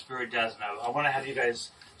what the Spirit does. And I want to have you guys,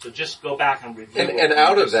 so just go back and review. And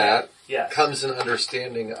out of that yes. comes an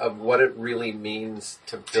understanding of what it really means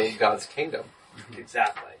to build God's kingdom.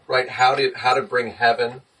 Exactly. Right? How to bring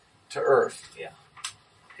heaven to earth. Yeah.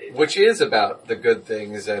 Which is about the good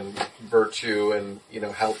things and virtue and,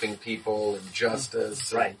 helping people and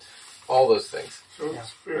justice. Right. And all those things. So,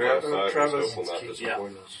 Travis, will not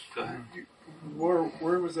disappoint us. Go ahead.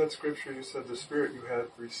 Where was that scripture you said the Spirit you had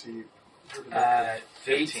received?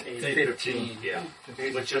 15. Yeah.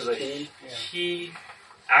 Which is a key,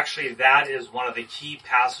 actually that is one of the key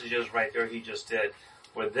passages right there he just did,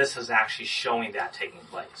 where this is actually showing that taking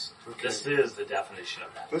place. Okay. This is the definition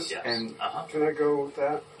of that. Yes. And can I go with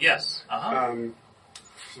that? Yes. So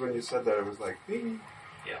when you said that, I was like,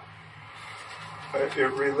 yeah.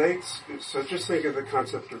 It relates, so just think of the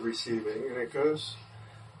concept of receiving, and it goes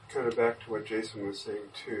kind of back to what Jason was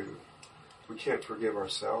saying too. We can't forgive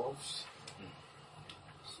ourselves,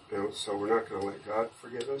 so we're not going to let God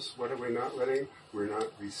forgive us. What are we not letting? We're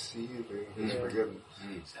not receiving His forgiveness.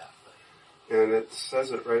 Exactly. And it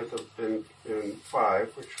says it right in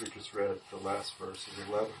 5, which we just read, the last verse of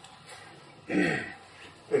 11.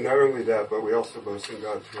 And not only that, but we also boast in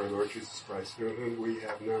God through our Lord Jesus Christ, through whom we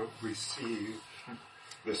have now received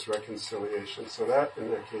this reconciliation. So that,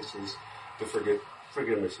 in that case, is the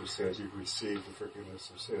forgiveness of sins. You've received the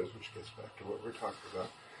forgiveness of sins, which gets back to what we're talking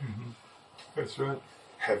about. Mm-hmm. That's right.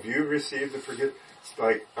 Have you received the forgiveness?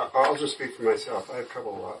 Like, I'll just speak for myself. I have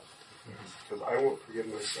trouble a lot because I won't forgive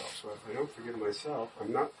myself. So if I don't forgive myself,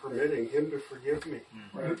 I'm not permitting Him to forgive me.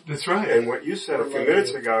 Right. That's right. And what you said a few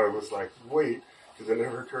minutes ago, it was like, wait, because it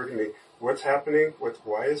never occurred to me. What's happening?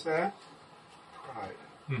 Why is that? Pride.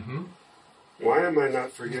 Mm-hmm. Why am I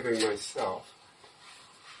not forgiving myself?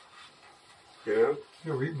 Yeah,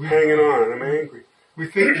 hanging on, and I'm angry. We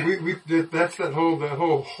think that's that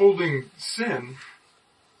whole holding sin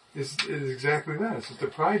is exactly that. It's just a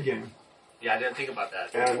pride game. Yeah, I didn't think about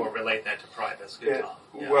that. Or relate that to pride. That's good, Tom.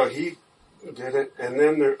 Yeah. Well, he did it, and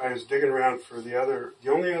then I was digging around for the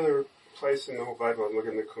only other place in the whole Bible, I'm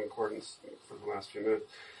looking at the concordance for the last few minutes,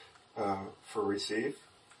 for receive,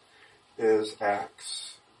 is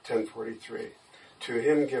Acts 10:43. To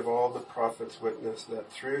Him give all the prophets witness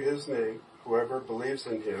that through His name, whoever believes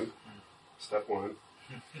in Him, step 1,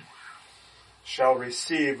 shall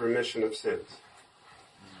receive remission of sins.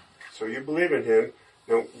 So you believe in Him,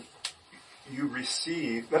 now you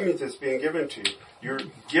receive, that means it's being given to you. You're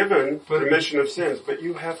given remission of sins, but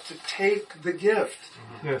you have to take the gift.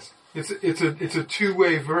 Yes. It's a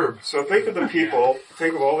two-way verb. So think of the people,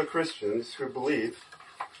 think of all the Christians who believe,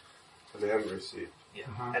 They haven't received. Yeah.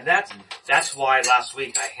 And that's why last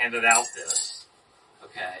week I handed out this,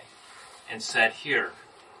 okay, and said, here,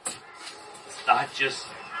 it's not just,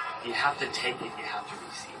 you have to take it, you have to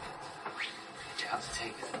receive it. You have to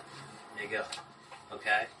take it. There you go.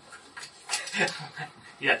 Okay?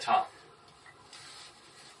 Yeah, Tom.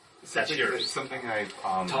 That's yours. Something I've...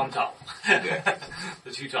 Tom. Yeah.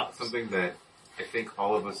 The two Toms. Something that I think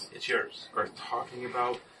all of us it's yours. Are talking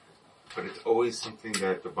about, but it's always something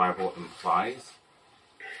that the Bible implies,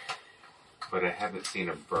 but I haven't seen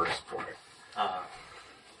a verse for it.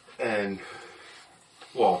 And,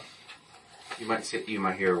 well, you might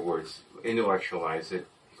hear words, intellectualize it.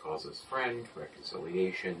 He calls us friend,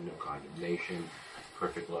 reconciliation, no condemnation,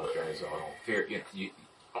 perfect love drives out all fear.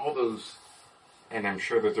 All those, and I'm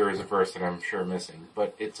sure that there is a verse that I'm sure missing,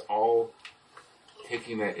 but it's all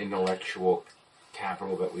taking that intellectual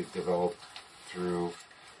capital that we've developed through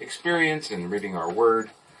experience and reading our word,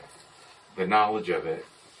 the knowledge of it,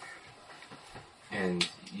 and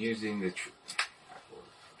using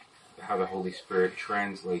how the Holy Spirit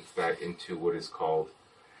translates that into what is called,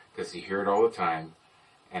 because you hear it all the time,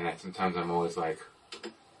 and sometimes I'm always like,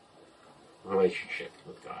 relationship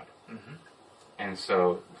with God. Mm-hmm. And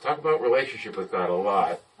so, we talk about relationship with God a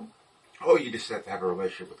lot. Oh, you just have to have a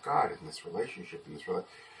relationship with God in this relationship,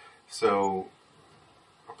 So,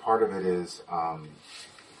 a part of it is,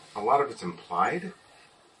 a lot of it's implied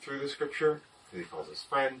through the scripture, because he calls us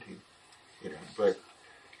friend, but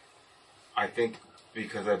I think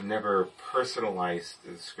because I've never personalized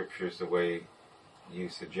the scriptures the way you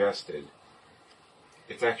suggested,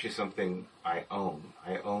 it's actually something I own.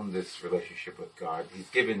 I own this relationship with God. He's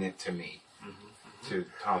given it to me. Mm-hmm. To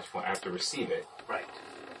Tom's point, I have to receive it. Right.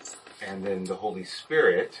 And then the Holy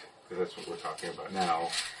Spirit, because that's what we're talking about now,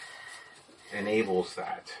 enables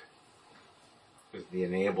that. Is the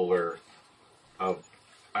enabler of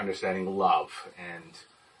understanding love and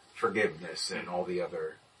forgiveness and all the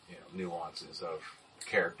other nuances of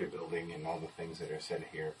character building and all the things that are said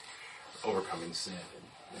here, overcoming sin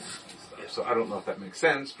and stuff. Yeah. So I don't know if that makes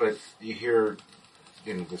sense, but you hear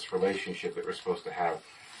this relationship that we're supposed to have,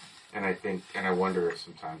 and I wonder if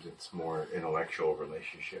sometimes it's more intellectual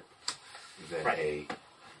relationship than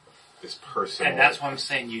this personal. And that's why I'm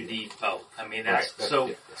saying you need both. I mean, so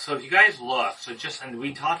if you guys look, and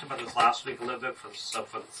we talked about this last week a little bit for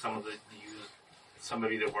some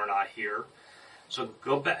of you that were not here. So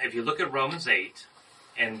go back, if you look at Romans 8,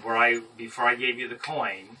 and before I gave you the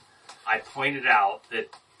coin, I pointed out that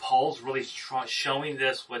Paul's really showing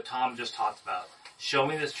this, what Tom just talked about,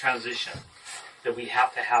 showing this transition, that we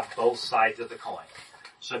have to have both sides of the coin.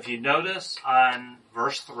 So if you notice on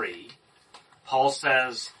verse 3, Paul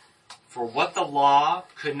says, for what the law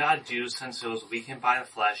could not do since it was weakened by the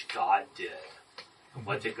flesh, God did. And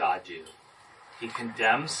what did God do? He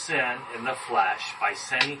condemned sin in the flesh by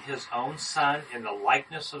sending his own son in the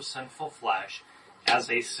likeness of sinful flesh as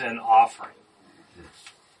a sin offering.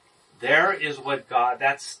 There is what God,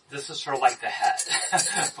 this is sort of like the head.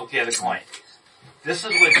 Okay, the coin. This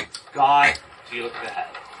is what God, if you look at the head,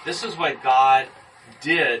 this is what God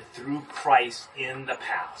did through Christ in the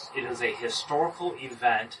past. It is a historical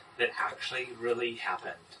event that actually really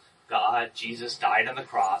happened. Jesus died on the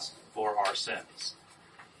cross for our sins.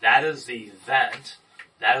 That is the event.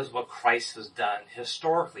 That is what Christ has done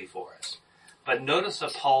historically for us. But notice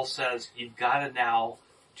that Paul says you've got to now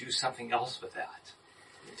do something else with that.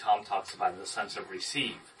 Tom talks about it in the sense of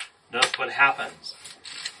receive. Notice what happens.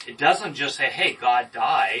 It doesn't just say, hey, God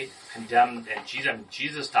died, condemned, and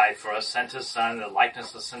Jesus died for us, sent his son in the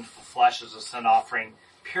likeness of sinful flesh as a sin offering,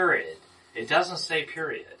 period. It doesn't say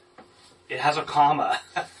period. It has a comma.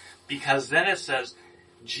 Because then it says,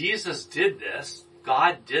 Jesus did this,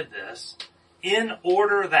 God did this, in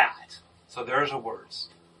order that. So there's a words.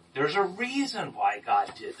 There's a reason why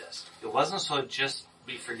God did this. It wasn't so just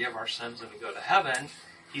we forgive our sins and we go to heaven.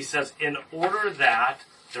 He says, in order that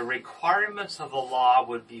the requirements of the law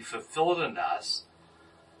would be fulfilled in us,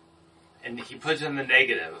 and he puts in the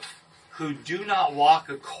negative, who do not walk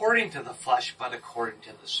according to the flesh, but according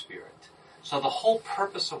to the Spirit. So the whole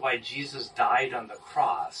purpose of why Jesus died on the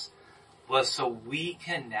cross was so we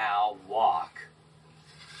can now walk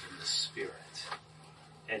in the Spirit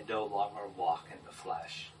and no longer walk in the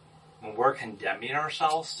flesh. When we're condemning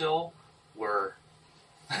ourselves still, we're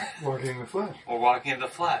walking in the flesh. We're walking in the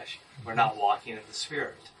flesh. We're not walking in the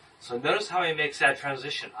Spirit. So notice how he makes that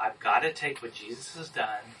transition. I've got to take what Jesus has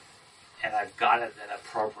done, and I've got to then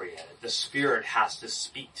appropriate it. The Spirit has to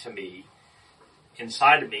speak to me,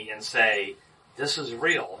 inside of me, and say, this is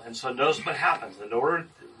real. And so notice what happens. In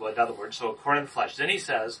other words, so according to the flesh. Then he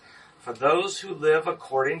says, for those who live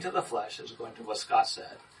according to the flesh, is going to what Scott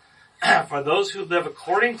said, For those who live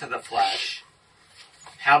according to the flesh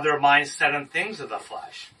have their minds set on things of the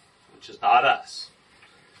flesh, which is not us.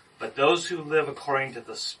 But those who live according to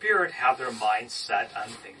the Spirit have their minds set on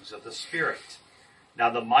things of the Spirit. Now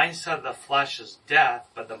the mindset of the flesh is death,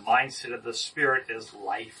 but the mindset of the Spirit is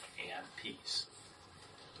life and peace.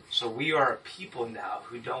 So we are a people now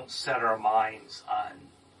who don't set our minds on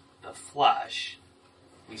the flesh.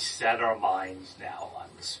 We set our minds now on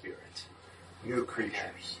the Spirit. New creatures.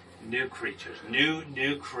 Okay. New creatures.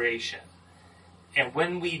 New creation. And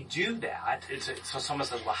when we do that, so someone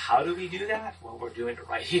says, well, how do we do that? Well, we're doing it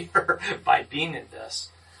right here by being in this.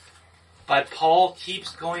 But Paul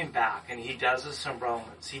keeps going back, and he does this in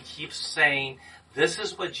Romans. He keeps saying, this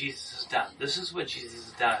is what Jesus has done. This is what Jesus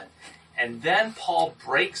has done. And then Paul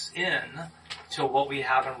breaks in to what we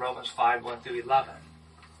have in Romans 5, 1 through 11.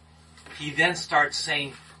 He then starts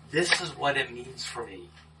saying, this is what it means for me.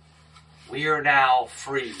 We are now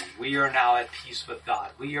free. We are now at peace with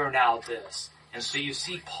God. We are now this. And so you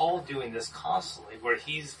see Paul doing this constantly, where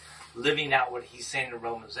he's living out what he's saying in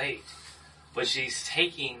Romans 8. But he's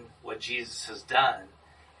taking what Jesus has done,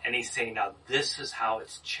 and he's saying, now this is how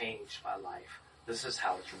it's changed my life. This is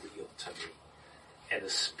how it's real to me. And the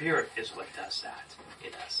Spirit is what does that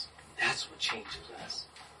in us. That's what changes us.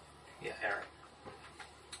 Yeah, Eric.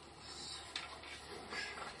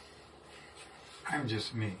 I'm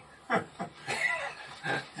just me.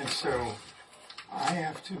 And so I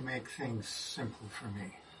have to make things simple for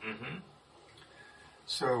me. Mm-hmm.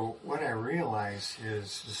 So what I realize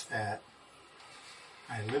is that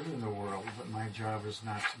I live in the world, but my job is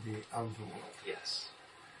not to be of the world. Yes.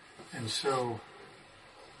 And so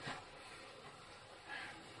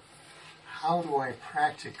how do I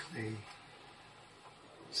practically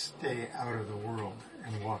stay out of the world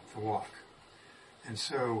and walk the walk? And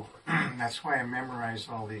so that's why I memorize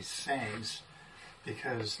all these sayings,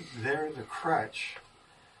 because they're the crutch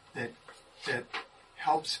that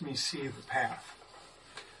helps me see the path.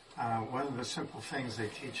 One of the simple things they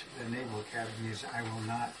teach at the Naval Academy is, I will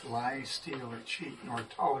not lie, steal, or cheat, nor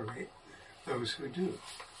tolerate those who do.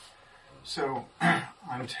 So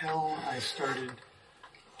until I started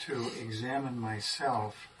to examine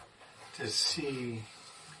myself to see,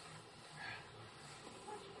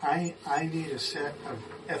 I need a set of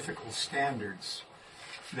ethical standards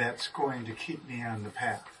that's going to keep me on the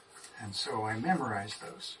path. And so I memorize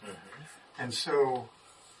those. Mm-hmm. And so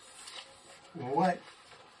what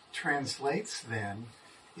translates then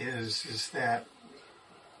is that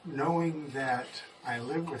knowing that I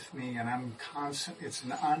live with me and I'm constant, it's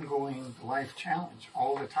an ongoing life challenge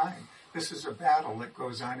all the time. This is a battle that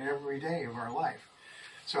goes on every day of our life.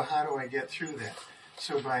 So how do I get through that?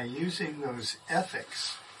 So by using those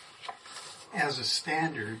ethics as a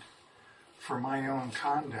standard for my own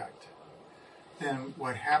conduct, then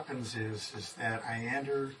what happens is that I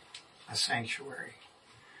enter a sanctuary.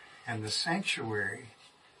 And the sanctuary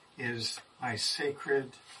is my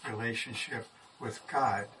sacred relationship with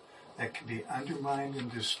God that can be undermined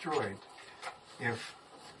and destroyed if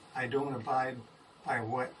I don't abide by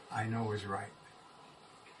what I know is right.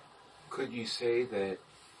 Could you say that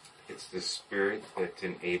it's the Spirit that's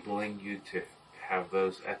enabling you to have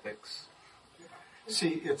those ethics?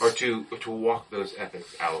 See, it's... Or to walk those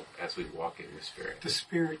ethics out as we walk in the Spirit? The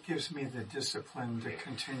Spirit gives me the discipline to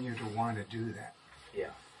continue to want to do that.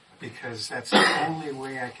 Yeah. Because that's the only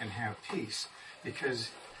way I can have peace.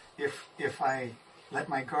 Because if I let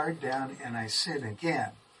my guard down and I sin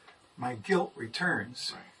again, my guilt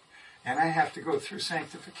returns. Right. And I have to go through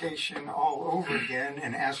sanctification all over again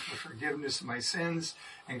and ask for forgiveness of my sins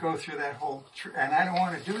and go through that whole... and I don't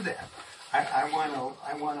want to do that. I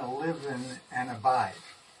want to live and abide.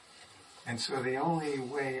 And so the only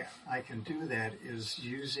way I can do that is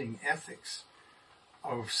using ethics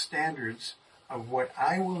of standards of what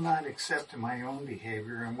I will not accept in my own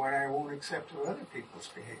behavior and what I won't accept of other people's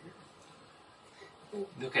behavior.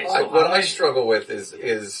 Okay, so what I struggle with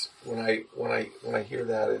is when I hear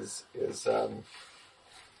that is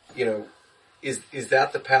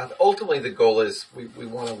that the path? Ultimately, the goal is we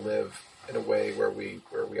want to live in a way where we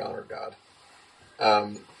honor God.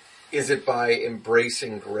 Is it by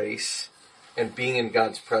embracing grace and being in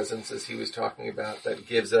God's presence, as he was talking about, that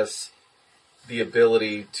gives us the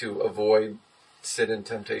ability to avoid sin and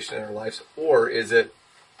temptation in our lives? Or is it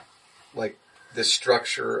like the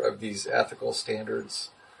structure of these ethical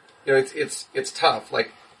standards? You know, it's tough.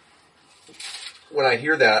 Like when I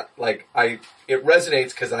hear that, it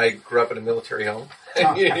resonates because I grew up in a military home,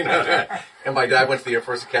 and my dad went to the Air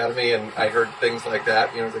Force Academy, and I heard things like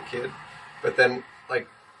that, as a kid. But then,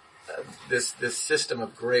 this system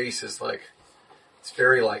of grace is it's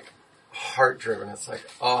very heart driven. It's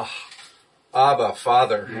Abba,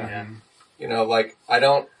 Father. Yeah. You know, like I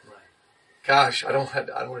don't want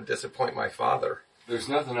to disappoint my Father. There's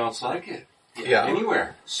nothing else like it. Yeah.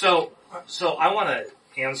 Anywhere. So I want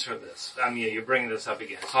to answer this. I mean, you're bringing this up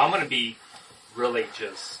again. So I'm going to be really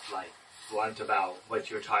just like blunt about what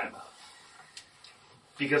you're talking about.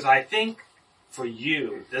 Because I think for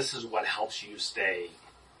you, this is what helps you stay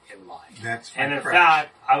in line. And in fact,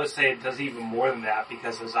 I would say it does even more than that,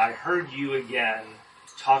 because as I heard you again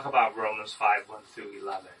talk about Romans 5, 1 through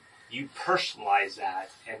 11, you personalized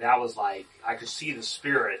that, and that was like, I could see the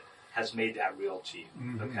Spirit has made that real to you.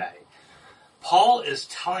 Mm-hmm. Okay. Paul is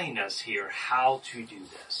telling us here how to do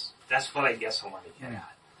this. That's what I guess I want to get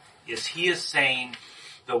at. Is he is saying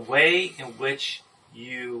the way in which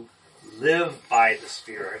you live by the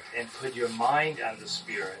Spirit and put your mind on the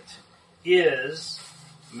Spirit is,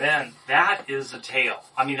 man, that is the tail.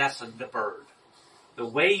 I mean, that's the bird. The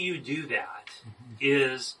way you do that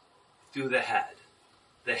is through the head.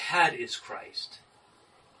 The head is Christ.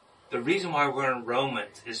 The reason why we're in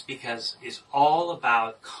Romans is because it's all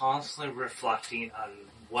about constantly reflecting on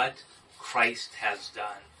what Christ has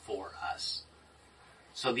done for us.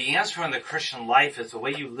 So the answer in the Christian life is the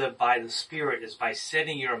way you live by the Spirit is by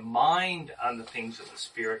setting your mind on the things of the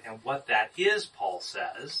Spirit. And what that is, Paul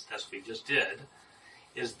says, that's what we just did,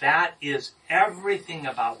 is that is everything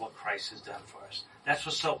about what Christ has done for us. That's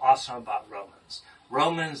what's so awesome about Romans.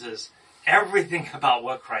 Romans is everything about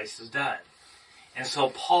what Christ has done. And so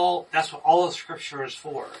Paul, that's what all of Scripture is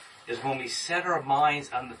for, is when we set our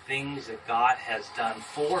minds on the things that God has done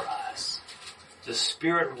for us, the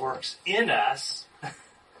Spirit works in us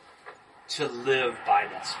to live by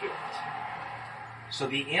that Spirit. So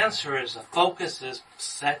the answer is, the focus is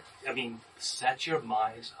set your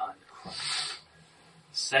minds on Christ.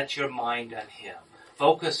 Set your mind on Him.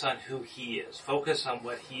 Focus on who He is. Focus on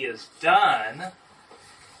what He has done,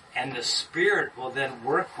 and the Spirit will then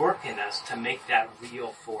work in us to make that real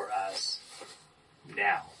for us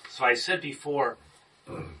now. So I said before,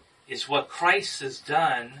 it's what Christ has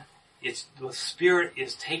done. It's the Spirit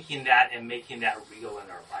is taking that and making that real in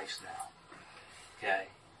our lives now. Okay?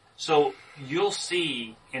 So you'll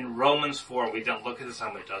see in Romans 4, we don't look at this,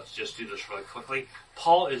 I'm going to just do this really quickly.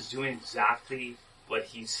 Paul is doing exactly what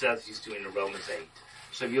he says he's doing in Romans 8.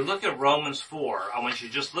 So if you look at Romans 4, I want you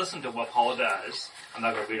to just listen to what Paul does. I'm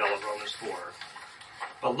not going to read all of Romans 4.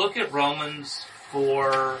 But look at Romans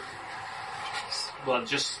 4, well,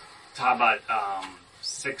 just talk about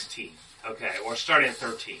 16, okay, or starting at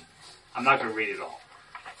 13. I'm not going to read it all.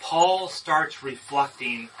 Paul starts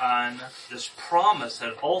reflecting on this promise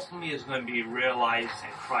that ultimately is going to be realized in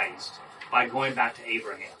Christ by going back to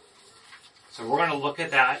Abraham. So we're going to look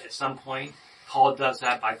at that at some point. Paul does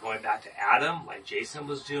that by going back to Adam, like Jason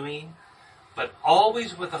was doing, but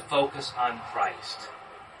always with a focus on Christ.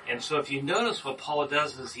 And so if you notice what Paul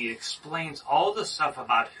does is he explains all the stuff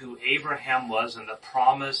about who Abraham was and the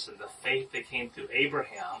promise and the faith that came through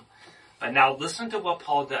Abraham. But now listen to what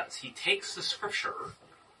Paul does. He takes the scripture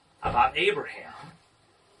about Abraham,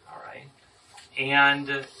 all right, and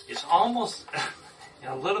it's almost, in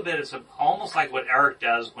a little bit, it's almost like what Eric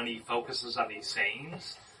does when he focuses on these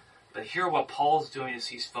sayings. But here what Paul's doing is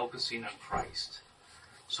he's focusing on Christ.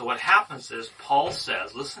 So what happens is Paul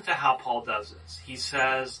says, listen to how Paul does this. He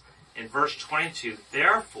says in verse 22,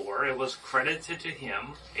 therefore it was credited to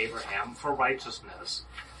him, Abraham, for righteousness.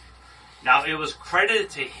 Now it was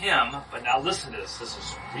credited to him, but now listen to this. This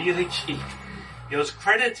is really key. It was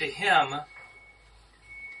credited to him,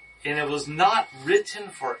 and it was not written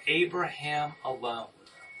for Abraham alone.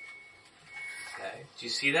 Okay, do you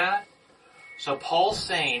see that? So Paul's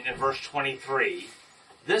saying in verse 23,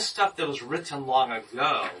 this stuff that was written long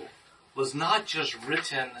ago was not just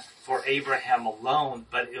written for Abraham alone,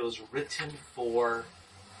 but it was written for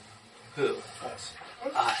who? Us.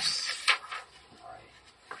 All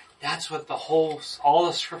right. That's what all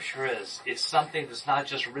the scripture is. It's something that's not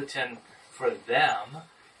just written for them,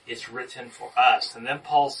 it's written for us. And then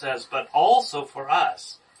Paul says, but also for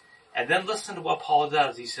us. And then listen to what Paul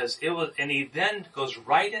does. He says, and he then goes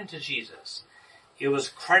right into Jesus. It was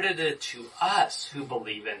credited to us who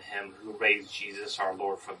believe in him who raised Jesus our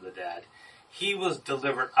Lord from the dead. He was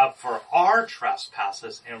delivered up for our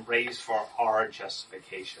trespasses and raised for our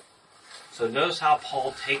justification. So notice how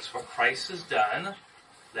Paul takes what Christ has done,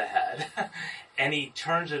 the head, and he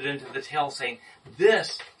turns it into the tail saying,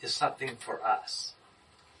 this is something for us.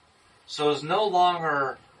 So it's no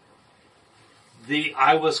longer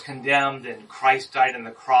I was condemned and Christ died on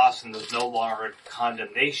the cross and there's no longer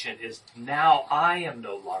condemnation. Is now I am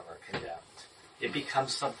no longer condemned. It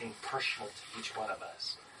becomes something personal to each one of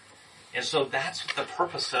us. And so that's the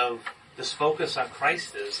purpose of this focus on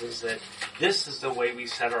Christ is that this is the way we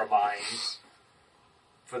set our minds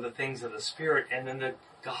for the things of the Spirit, and then the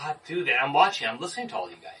God through that. I'm listening to all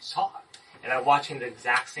you guys talk, and I'm watching the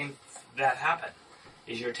exact same that happen.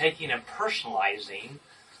 Is you're taking and personalizing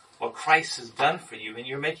what Christ has done for you, and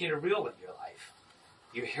you're making it real in your life.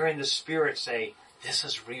 You're hearing the Spirit say, this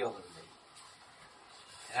is real in me.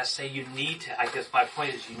 And I say I guess my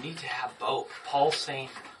point is you need to have both. Paul's saying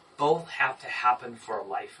both have to happen for a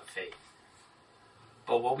life of faith.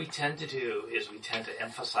 But what we tend to do is we tend to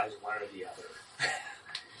emphasize one or the other.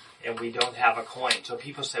 And we don't have a coin. So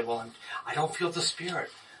people say, well, I don't feel the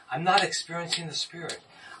Spirit. I'm not experiencing the Spirit.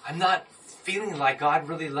 I'm not feeling like God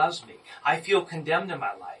really loves me. I feel condemned in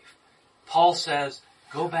my life. Paul says,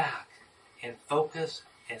 go back and focus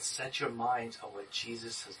and set your minds on what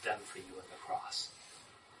Jesus has done for you on the cross.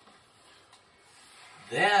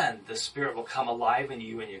 Then the Spirit will come alive in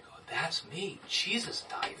you and you go, that's me. Jesus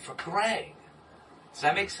died for Greg. Does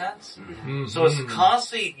that make sense? Mm-hmm. So it's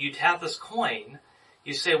constantly, you'd have this coin.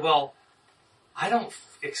 You say, well, I don't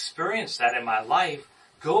experience that in my life.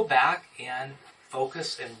 Go back and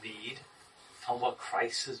focus and read on what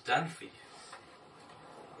Christ has done for you.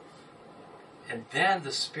 And then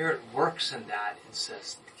the Spirit works in that and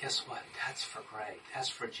says, guess what? That's for Greg. That's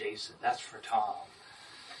for Jason. That's for Tom.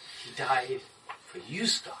 He died for you,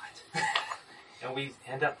 Scott. And we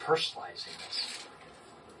end up personalizing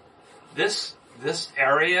this. This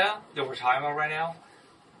area that we're talking about right now,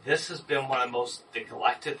 this has been one of the most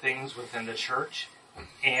neglected things within the church.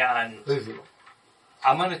 And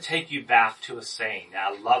I'm going to take you back to a saying.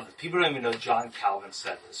 Now, I love it. People don't even know John Calvin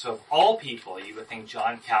said this. So of all people, you would think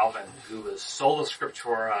John Calvin, who is sola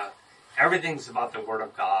scriptura, everything's about the Word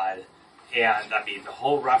of God. And, I mean, the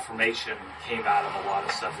whole Reformation came out of a lot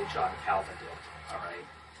of stuff that John Calvin did. All right?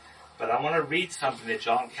 But I want to read something that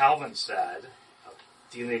John Calvin said,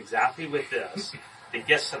 dealing exactly with this, that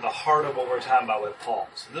gets to the heart of what we're talking about with Paul.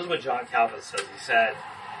 So this is what John Calvin says.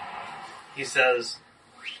 He says,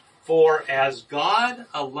 for as God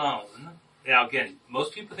alone, now again,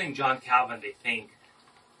 most people think John Calvin, they think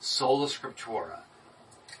sola scriptura.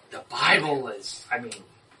 The Bible is,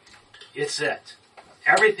 it's it.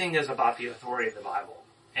 Everything is about the authority of the Bible.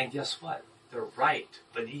 And guess what? They're right.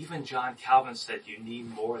 But even John Calvin said you need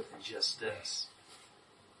more than just this.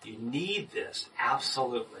 You need this,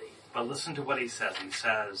 absolutely. But listen to what he says. He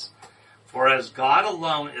says, for as God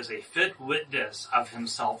alone is a fit witness of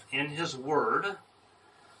himself in his word,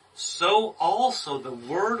 so also the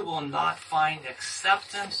word will not find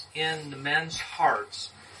acceptance in the men's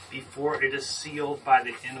hearts before it is sealed by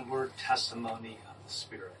the inward testimony of the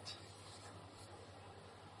Spirit.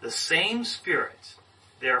 The same Spirit,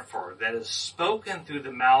 therefore, that is spoken through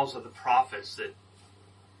the mouths of the prophets that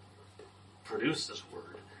produce this word,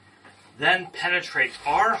 then penetrates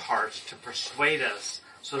our hearts to persuade us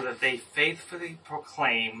so that they faithfully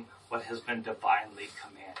proclaim what has been divinely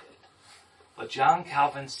commanded. What John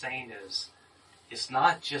Calvin's saying is, it's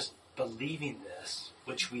not just believing this,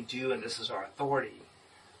 which we do and this is our authority,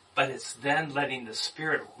 but it's then letting the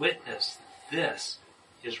Spirit witness this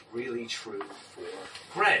is really true for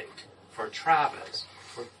Greg, for Travis,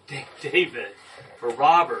 for David, for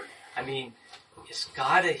Robert. It's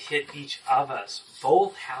got to hit each of us.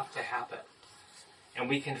 Both have to happen. And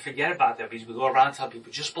we can forget about that because we go around and tell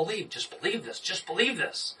people, just believe this, just believe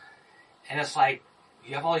this. And it's like,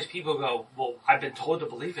 you have all these people go, well, I've been told to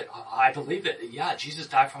believe it. I believe it. Yeah, Jesus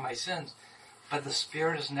died for my sins. But the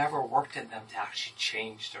Spirit has never worked in them to actually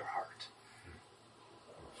change their heart.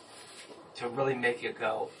 To really make it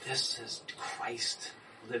go, this is Christ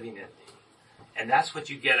living in me. And that's what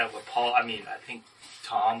you get at with Paul. I think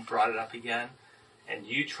Tom brought it up again. And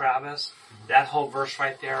you, Travis, that whole verse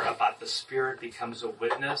right there about the Spirit becomes a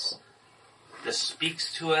witness that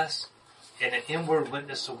speaks to us, and an inward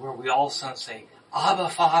witness of where we all of a sudden say, Abba,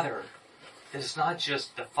 Father. It's not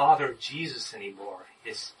just the Father of Jesus anymore.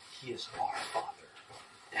 He is our Father.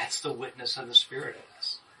 That's the witness of the Spirit in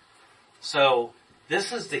us. So,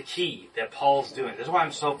 this is the key that Paul's doing. This is why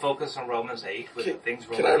I'm so focused on Romans 8 with the things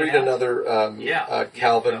we're looking at. Can I read another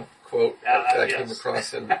Calvin quote that I came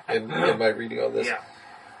across in my reading on this? Yeah.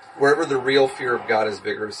 Wherever the real fear of God is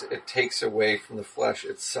vigorous, it takes away from the flesh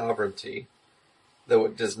its sovereignty, though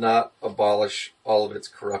it does not abolish all of its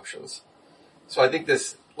corruptions. So I think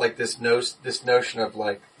this notion of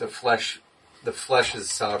like the flesh's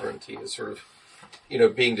sovereignty is sort of,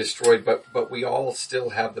 being destroyed, but we all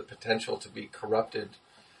still have the potential to be corrupted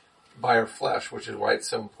by our flesh, which is why it's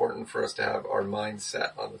so important for us to have our mind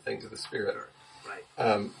set on the things of the Spirit.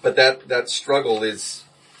 Right. But that struggle is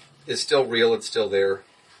still real. It's still there.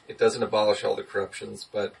 It doesn't abolish all the corruptions,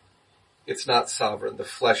 but it's not sovereign. The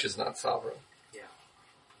flesh is not sovereign.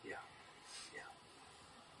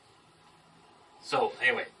 So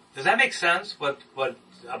anyway, does that make sense? What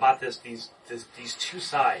about these two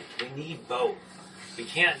sides? We need both. We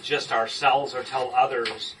can't just ourselves or tell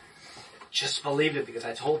others, just believe it because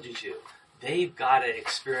I told you to. They've got to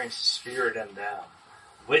experience the Spirit in them,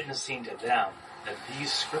 witnessing to them that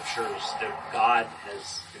these scriptures that God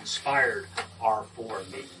has inspired are for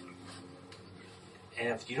me. And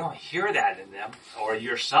if you don't hear that in them or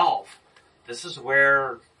yourself, this is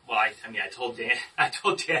where. Well, I told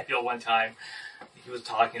Daniel one time. He was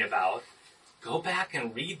talking about, go back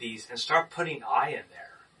and read these and start putting I in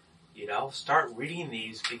there. Start reading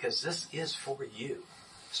these because this is for you.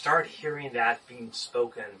 Start hearing that being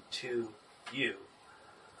spoken to you.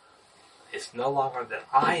 It's no longer that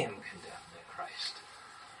I am condemned in Christ.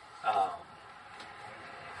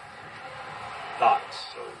 Thoughts.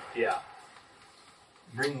 So, yeah.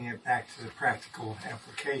 Bringing it back to the practical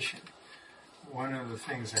application, one of the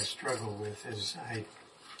things I struggle with is I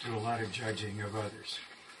do a lot of judging of others.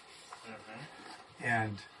 Mm-hmm.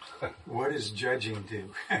 And what does judging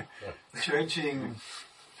do? Judging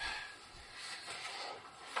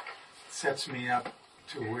sets me up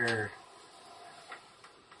to where,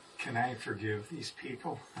 can I forgive these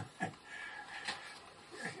people?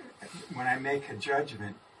 When I make a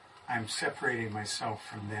judgment, I'm separating myself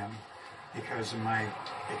from them because of my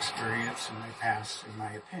experience and my past and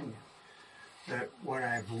my opinion. But what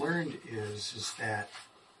I've learned is that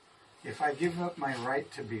if I give up my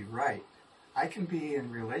right to be right, I can be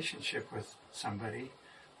in relationship with somebody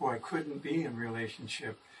who I couldn't be in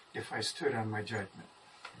relationship if I stood on my judgment.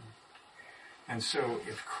 And so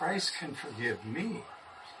if Christ can forgive me,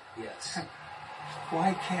 yes,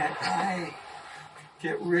 why can't I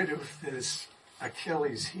get rid of this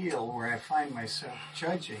Achilles heel where I find myself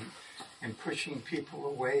judging and pushing people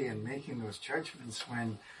away and making those judgments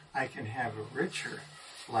when I can have a richer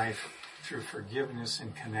life through forgiveness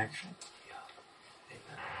and connection?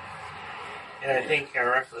 And I think,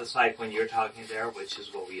 Eric, it's like when you're talking there, which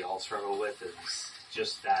is what we all struggle with, is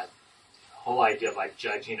just that whole idea of like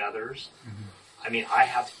judging others. Mm-hmm. I mean, I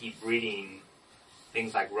have to keep reading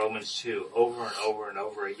things like Romans 2 over and over and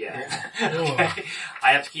over again. Yeah. Okay?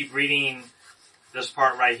 I have to keep reading this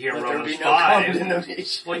part right here in Romans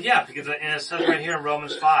 5. Well, yeah, because it says right here in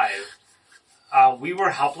Romans 5, we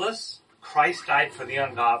were helpless. Christ died for the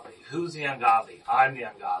ungodly. Who's the ungodly? I'm the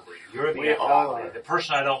ungodly. You're the ungodly. The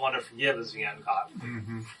person I don't want to forgive is the ungodly.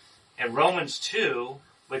 Mm-hmm. And Romans 2,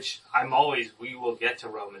 which we will get to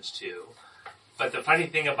Romans 2. But the funny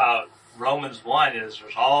thing about Romans 1 is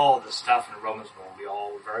there's all the stuff in Romans 1. We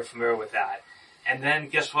all are very familiar with that. And then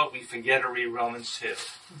guess what? We forget to read Romans 2.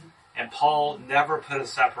 Mm-hmm. And Paul never put a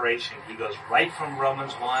separation. He goes right from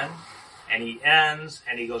Romans 1. And he ends,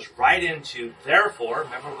 and he goes right into, therefore,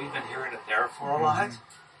 remember we've been hearing a therefore a lot?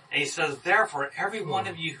 Mm-hmm. And he says, therefore, every one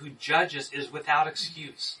of you who judges is without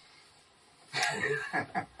excuse.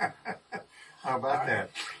 How about that?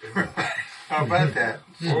 How about that?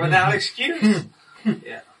 We're without excuse.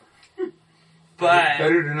 Yeah. But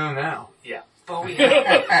better to know now. Yeah. But we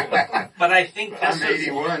have, but I think this I'm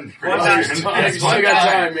 81. Going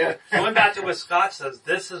back to what Scott says,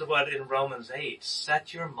 this is what in Romans 8,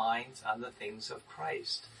 set your minds on the things of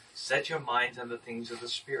Christ. Set your minds on the things of the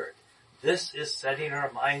Spirit. This is setting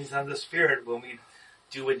our minds on the Spirit when we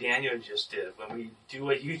do what Daniel just did, when we do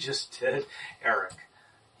what you just did, Eric,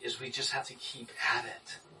 is we just have to keep at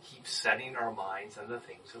it. Keep setting our minds on the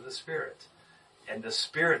things of the Spirit. And the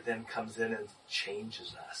Spirit then comes in and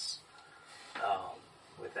changes us.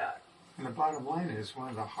 With that. And the bottom line is one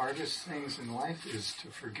of the hardest things in life is to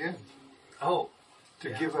forgive. To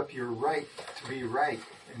give up your right to be right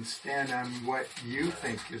and stand on what you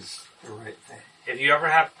think is the right thing. If you ever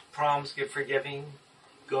have problems with forgiving,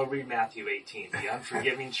 go read Matthew 18, the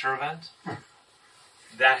unforgiving servant.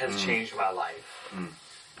 That has changed my life.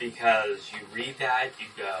 Because you read that, you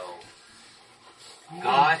go,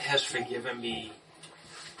 God has forgiven me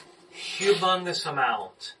humongous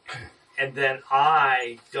amount. And then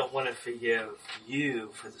I don't want to forgive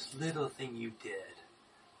you for this little thing you did.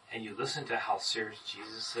 And you listen to how serious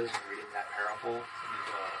Jesus is in reading that parable, and you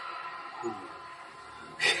go, ooh.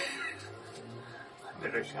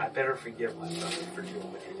 I better forgive myself for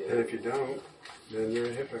doing what he did. And if you don't, then you're a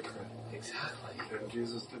hypocrite. Exactly. And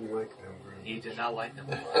Jesus didn't like them. He did not like them.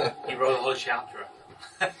 He wrote a whole chapter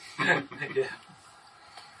on them.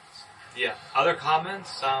 Yeah. Other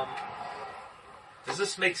comments? Does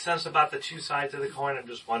this make sense about the two sides of the coin? I'm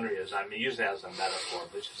just wondering, I'm using it as a metaphor,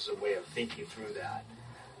 which is a way of thinking through that.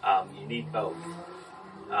 You need both.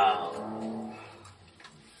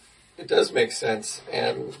 It does make sense,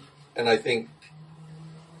 and I think,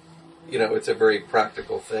 it's a very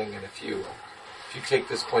practical thing. And if you take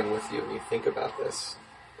this coin with you and you think about this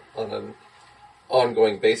on an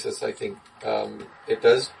ongoing basis, I think it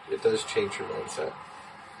does change your mindset.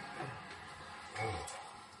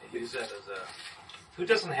 Use that as who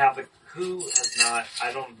doesn't have who has not,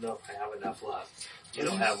 I don't know if I have enough left. You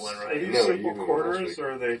don't have one, right? Are these simple quarters,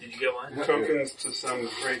 or are they Did you get one? tokens to some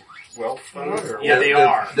great wealth fund? Or Yeah, they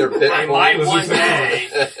are. They're Bitcoin. I might one day.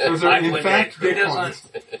 Those are in fact Who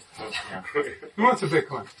Bitcoins. doesn't? Who wants a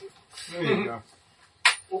Bitcoin? There you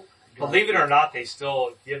go. Believe it or not, they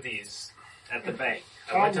still give these at the bank.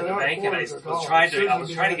 I went to the bank and I was trying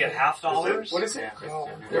to get $half. What is it?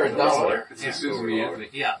 They're $1. It's a Susan B. Anthony.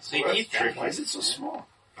 Yeah, so you keep that. Why is it so small?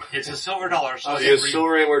 It's a silver dollar. So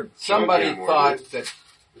Somebody thought that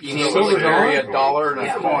being able to carry $1 and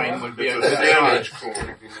a coin would be a good damage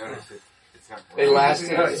sign. They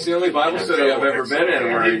lasted. It's the only Bible study I've ever been in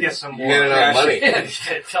where you get some more. You handed out money.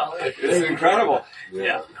 It's incredible.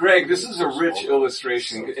 Yeah. Greg, this is a rich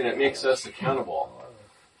illustration, and it makes us accountable.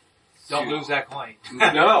 Don't lose that coin.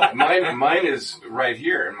 No, mine is right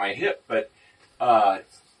here in my hip, but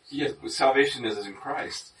yes, salvation is in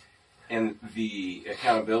Christ. And the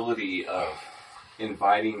accountability of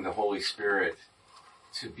inviting the Holy Spirit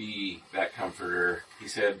to be that comforter. He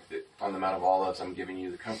said that on the Mount of Olives, I'm giving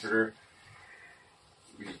you the comforter.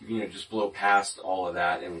 Just blow past all of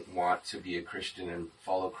that and want to be a Christian and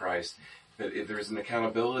follow Christ. But if there's an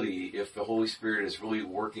accountability, if the Holy Spirit is really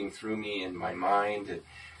working through me in my mind and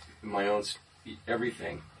my own,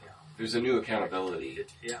 everything, there's a new accountability.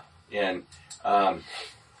 Yeah. And,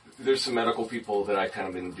 there's some medical people that I've kind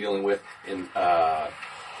of been dealing with, and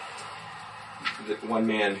one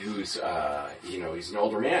man who's, he's an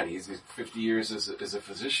older man. He's 50 years as a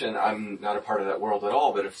physician. I'm not a part of that world at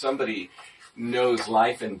all, but if somebody knows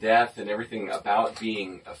life and death and everything about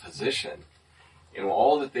being a physician, and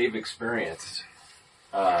all that they've experienced,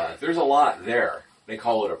 there's a lot there. They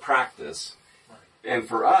call it a practice. And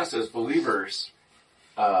for us as believers,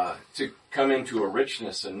 to come into a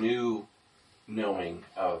richness, a new knowing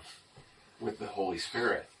with the Holy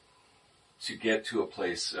Spirit, to get to a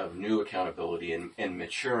place of new accountability and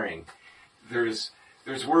maturing. There's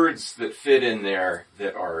words that fit in there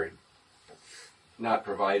that are not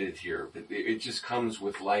provided here, but it just comes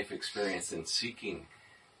with life experience and seeking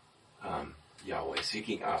Yahweh,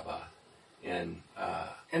 seeking Abba, and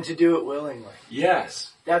to do it willingly.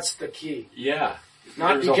 Yes, that's the key. Yeah.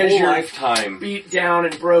 Not there's because a whole you're lifetime beat down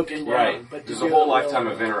and broken down, right. but there's a whole lifetime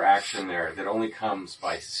of interaction there that only comes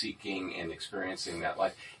by seeking and experiencing that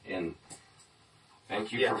life. And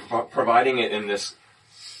thank you for providing it in this,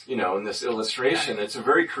 in this illustration. It's a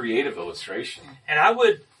very creative illustration. And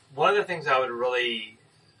one of the things I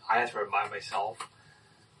have to remind myself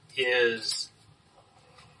is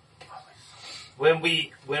when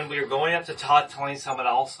we're going up to telling someone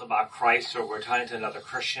else about Christ, or we're talking to another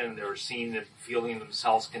Christian, they're seeing and feeling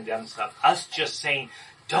themselves condemned stuff, us just saying,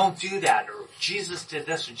 don't do that, or Jesus did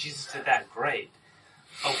this, or Jesus did that, great.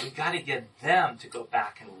 But we gotta get them to go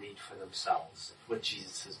back and read for themselves what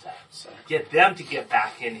Jesus has done. So get them to get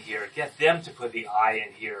back in here, get them to put the I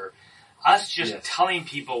in here. Us just telling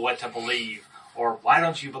people what to believe, or why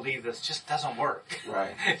don't you believe this, just doesn't work.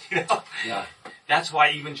 Right. Yeah. That's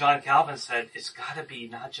why even John Calvin said it's got to be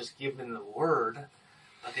not just given the word,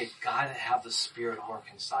 but they've got to have the Spirit work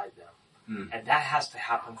inside them. And that has to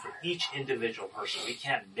happen for each individual person. We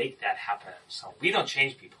can't make that happen. So we don't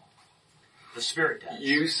change people. The Spirit does.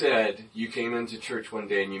 You said you came into church one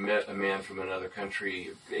day and you met a man from another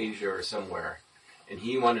country, Asia or somewhere, and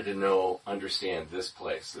he wanted to understand this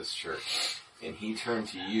place, this church. And he turned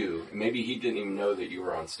to you, and maybe he didn't even know that you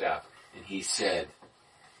were on staff, and he said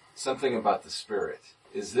something about the Spirit.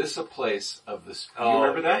 Is this a place of the Spirit? You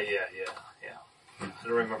remember that? Yeah. I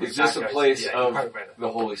don't remember. Is this a place of the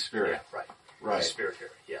Holy Spirit? Yeah, right. The Spirit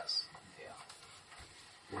here, yes.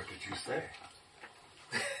 Yeah. What did you say?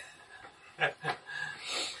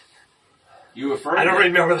 You affirmed I don't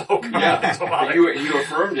him. remember the whole context. Yeah, you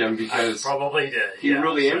affirmed him because I probably did. He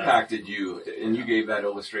really impacted you, and you gave that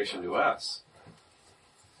illustration to us.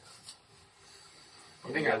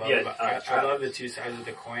 One thing I love the two sides of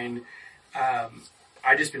the coin.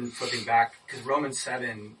 I've just been flipping back because Romans 7,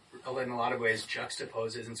 in a lot of ways,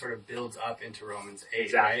 juxtaposes and sort of builds up into Romans 8,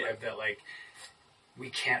 exactly. Right? Of that, we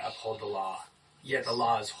can't uphold the law, yet the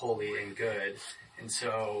law is holy and good. And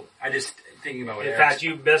so I just thinking about what in fact,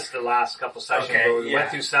 you missed the last couple sessions where we went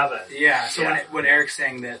through 7. Yeah. So when Eric's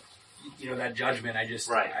saying that, that judgment,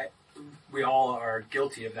 we all are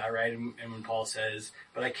guilty of that, right? And when Paul says,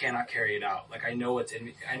 but I cannot carry it out. Like, I know what's in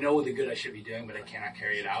me. I know the good I should be doing, but I cannot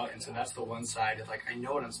carry it out. And so that's the one side of, like, I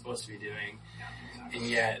know what I'm supposed to be doing. And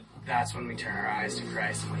yet, that's when we turn our eyes to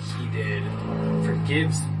Christ and what he did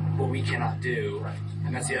forgives what we cannot do.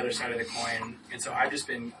 And that's the other side of the coin. And so I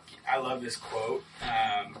love this quote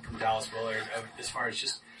from Dallas Willard of, as far as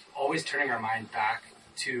just always turning our mind back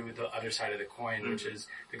to the other side of the coin, which is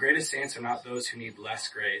the greatest saints are not those who need less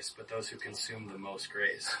grace, but those who consume the most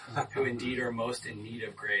grace, who indeed are most in need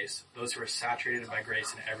of grace, those who are saturated by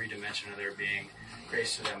grace in every dimension of their being.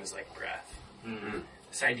 Grace to them is like breath. Mm-hmm.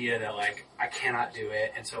 This idea that, like, I cannot do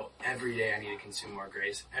it, and so every day I need to consume more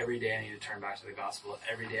grace. Every day I need to turn back to the gospel.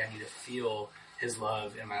 Every day I need to feel his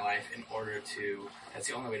love in my life in order to, that's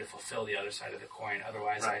the only way to fulfill the other side of the coin.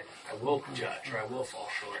 Otherwise I will judge, or I will fall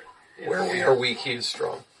short. Where we are weak, he is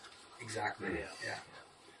strong. Exactly.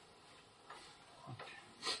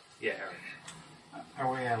 Yeah. The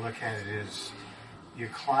way I look at it is, you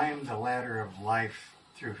climb the ladder of life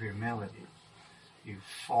through humility. You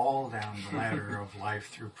fall down the ladder of life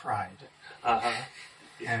through pride.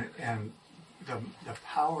 And the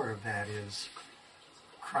power of that is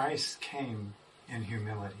Christ came in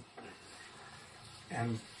humility.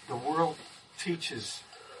 And the world teaches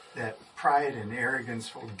that pride and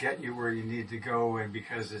arrogance will get you where you need to go, and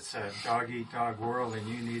because it's a dog-eat-dog world and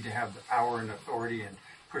you need to have the power and authority and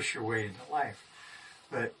push your way into life.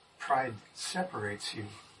 But pride separates you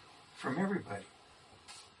from everybody.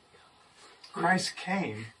 Christ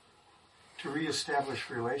came to reestablish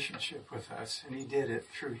relationship with us, and he did it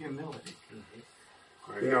through humility.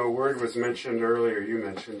 You know, a word was mentioned earlier, you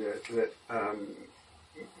mentioned it, that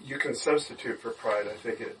you can substitute for pride. I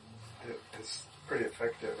think it's pretty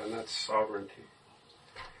effective, and that's sovereignty.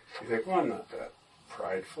 You think, well, I'm not that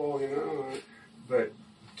prideful, you know, but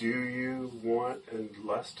do you want and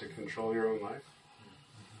lust to control your own life?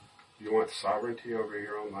 You want sovereignty over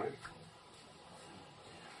your own life?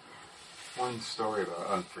 One story about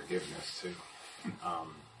unforgiveness, too.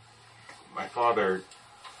 My father,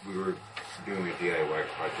 we were doing a DIY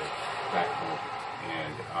project back home,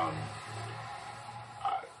 and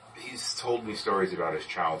he's told me stories about his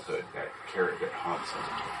childhood that haunts him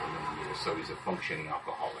for many years. So he's a functioning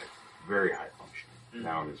alcoholic, very high functioning,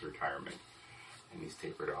 now in his retirement, and he's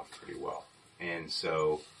tapered off pretty well. And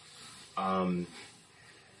so, I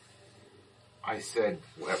said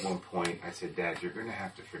at one point, Dad, you're going to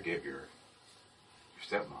have to forgive your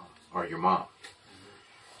stepmom, or your mom.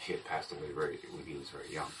 She had passed away when he was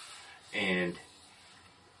very young. And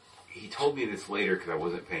he told me this later because I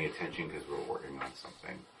wasn't paying attention because we were working on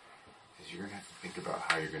something. He says, you're going to have to think about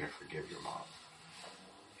how you're going to forgive your mom.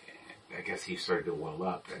 And I guess he started to well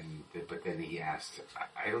up, but then he asked,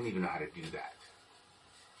 I don't even know how to do that.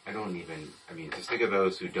 Just think of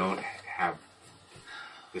those who don't have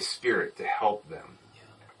the Spirit to help them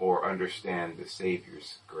or understand the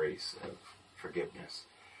Savior's grace of forgiveness.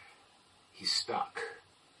 He's stuck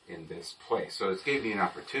in this place. So it gave me an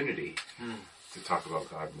opportunity to talk about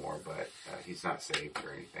God more, but he's not saved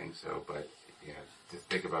or anything. So, but to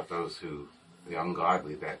think about those the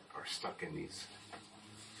ungodly that are stuck in these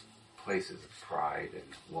places of pride and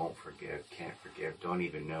won't forgive, can't forgive, don't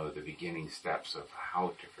even know the beginning steps of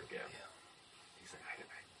how to forgive. He's like,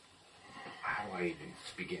 how do I even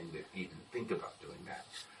begin to even think about doing that?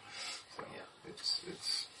 So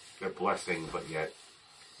it's a blessing, but yet,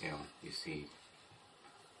 you see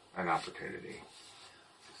an opportunity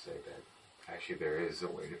to say that actually there is a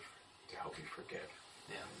way to help you forgive.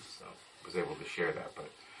 Yeah. And so I was able to share that, but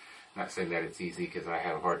not saying that it's easy because I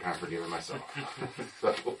have a hard time forgiving myself.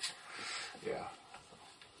 So, yeah.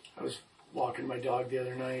 I was walking my dog the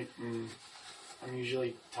other night, and I'm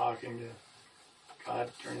usually talking to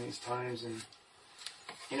God during these times, and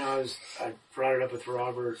I brought it up with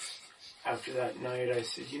Robert after that night. I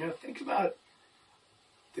said, think about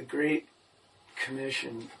the Great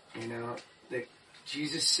Commission, that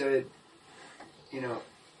Jesus said,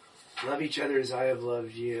 love each other as I have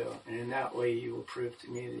loved you, and in that way you will prove to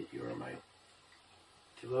me that you are my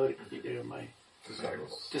my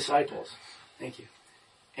disciples. Thank you.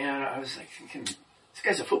 And I was like thinking, this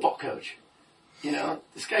guy's a football coach.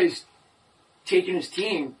 This guy's taking his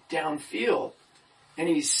team downfield, and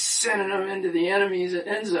he's sending them into the enemy's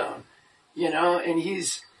end zone, and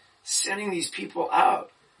he's sending these people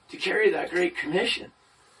out to carry that Great Commission,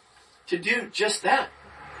 to do just that.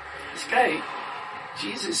 This guy,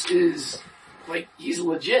 Jesus, is like, he's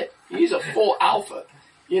legit. He's a full alpha.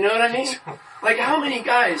 You know what I mean? Like, how many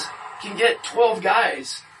guys can get 12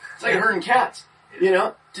 guys? It's like herding cats,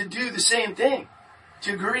 to do the same thing,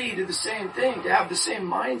 to agree to the same thing, to have the same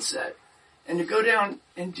mindset. And to go down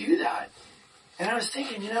and do that. And I was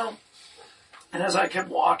thinking, and as I kept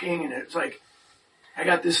walking, and it was like, I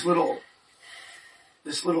got this little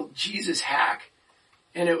Jesus hack.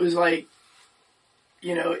 And it was like,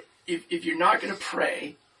 if you're not going to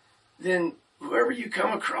pray, then whoever you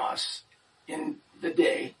come across in the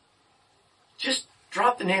day, just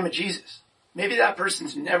drop the name of Jesus. Maybe that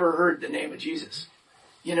person's never heard the name of Jesus.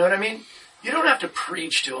 You know what I mean? You don't have to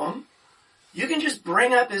preach to them. You can just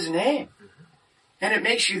bring up his name. And it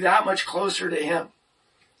makes you that much closer to him.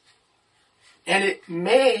 And it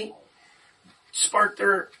may spark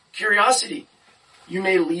their curiosity. You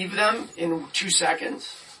may leave them in 2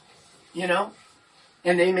 seconds,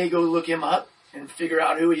 and they may go look him up and figure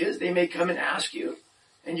out who he is. They may come and ask you,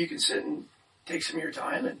 and you can sit and take some of your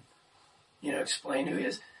time and, explain who he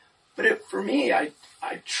is. But for me, I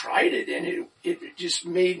tried it, and it just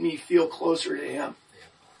made me feel closer to him.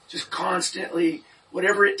 Just constantly,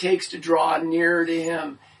 whatever it takes to draw nearer to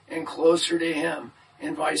him and closer to him,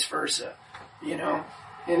 and vice versa, And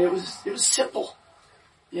it was simple,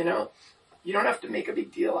 You don't have to make a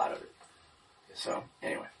big deal out of it. So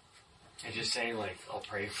anyway. And just saying I'll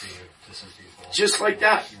pray for you to some people. Just like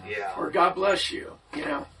that. Yeah. Or God bless you,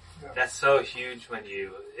 That's so huge when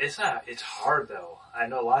it's hard though. I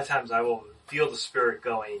know a lot of times I will feel the Spirit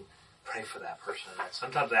going, pray for that person. And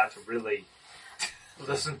sometimes I have to really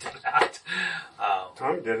listen to that.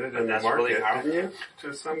 Tom did it in the market, really didn't you?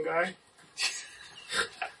 To some guy?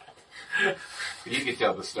 You can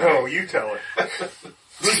tell the story. No, you tell it.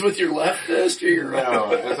 Who's with your left fist or your right?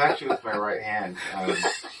 No, it was actually with my right hand. Is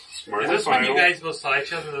this when you guys both saw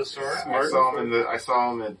each other in the store? I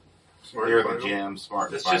saw him near the gym.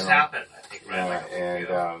 Smart. This just happened, I think.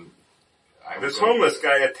 This homeless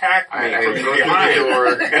guy attacked me from behind. The door,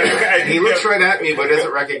 and he looks right at me, but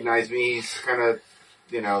doesn't recognize me. He's kind of,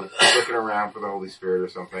 looking around for the Holy Spirit or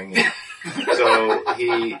something. And so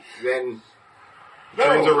he then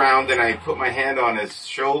turns around, and I put my hand on his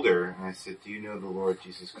shoulder, and I said, "Do you know the Lord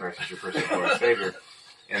Jesus Christ is your personal Lord and Savior?"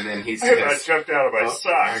 And then he says, I jumped out of my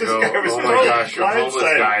socks. I go, "Oh my gosh, your homeless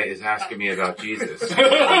guy is asking me about Jesus." And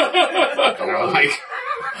I'm like,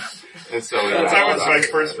 and so that was my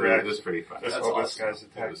first reaction. It was pretty fun. This homeless guy's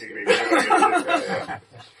attacking me.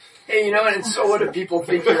 Hey, and so what if people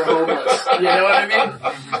think you're homeless? You know what I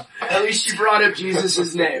mean? At least you brought up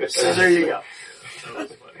Jesus' name, so there you go. That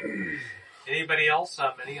was funny. Anybody else?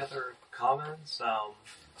 Any other comments?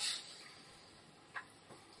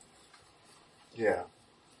 Yeah.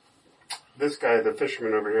 This guy, the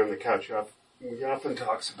fisherman over here on the couch, he often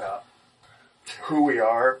talks about who we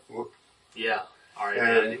are. Yeah, our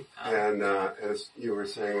identity. And as you were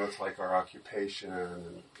saying, it's like our occupation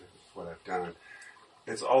and what I've done.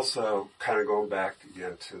 It's also kind of going back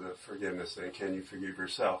again to the forgiveness thing. Can you forgive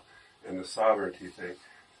yourself? And the sovereignty thing.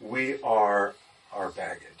 We are our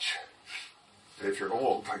baggage. And if you're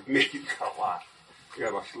old, like me, you've got a lot. You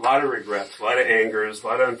have a lot of regrets, a lot of angers, a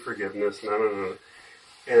lot of unforgiveness,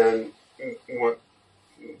 And what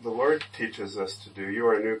the Lord teaches us to do, you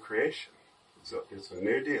are a new creation. It's a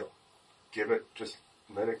new deal. Just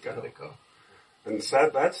let it go. Let it go. And so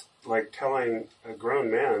that's like telling a grown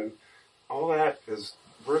man, all that is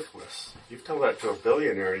worthless. You tell that to a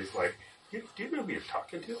billionaire, he's like, do you know who you're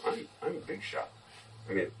talking to? I'm a big shot.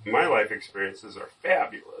 I mean, my life experiences are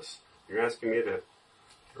fabulous. You're asking me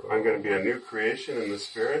I'm going to be a new creation in the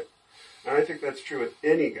Spirit? And I think that's true with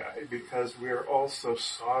any guy because we are all so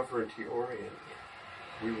sovereignty oriented.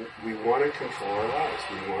 We want to control our lives.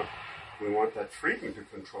 We want that freedom to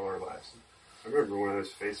control our lives. I remember when I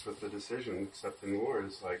was faced with the decision accepting the Lord,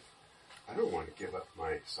 it's like, I don't want to give up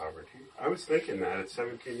my sovereignty. I was thinking that at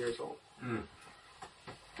 17 years old. Mm.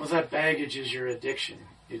 Well, that baggage is your addiction.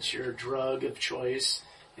 It's your drug of choice.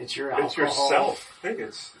 It's your alcohol. It's yourself. I think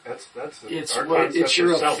it's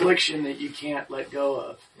your affliction that you can't let go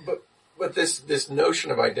of. But this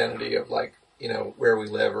notion of identity of where we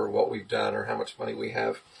live or what we've done or how much money we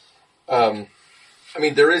have.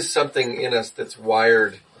 There is something in us that's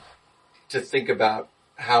wired to think about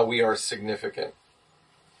how we are significant.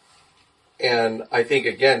 And I think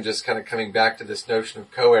again, just kind of coming back to this notion of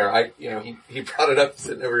co-heir, he brought it up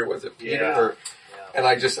sitting over here, was it Peter? Yeah. And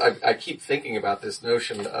I keep thinking about this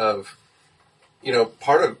notion of,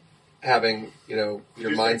 part of having, your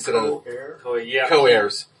mindset on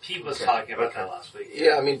co-heirs. Pete was talking about that last week.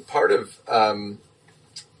 Yeah, part of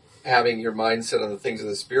having your mindset on the things of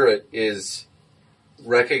the Spirit is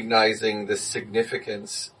recognizing the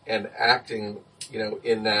significance and acting,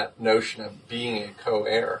 in that notion of being a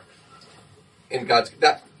co-heir in God's.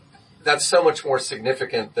 That's so much more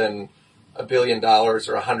significant than $1 billion or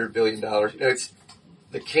 $100 billion. It's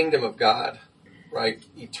the kingdom of God, right?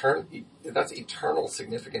 that's eternal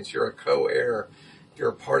significance. You're a co-heir. You're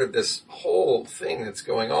a part of this whole thing that's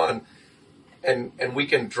going on. And we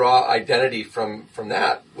can draw identity from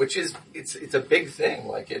that, which is, it's a big thing.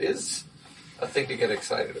 Like, it is a thing to get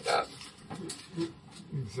excited about.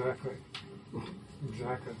 Exactly.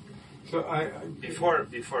 So before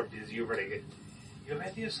you ready to get, you have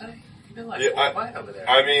anything to say? You've been like quiet over there.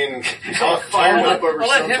 I mean, I'll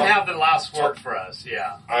let him have the last word for us.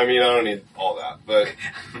 Yeah. I mean, I don't need all that, but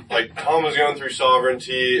like Tom was going through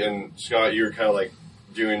sovereignty, and Scott, you were kind of like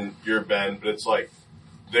doing your bend, but it's like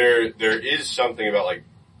there is something about like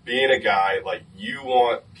being a guy, like you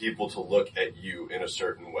want people to look at you in a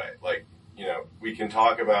certain way. Like, you know, we can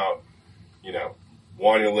talk about, you know,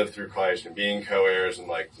 wanting to live through Christ and being co-heirs and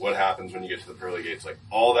like what happens when you get to the pearly gates. Like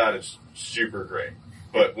all that is super great.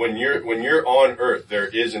 But when you're on earth, there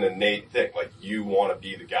is an innate thing. Like you want to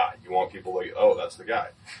be the guy. You want people like, oh, that's the guy.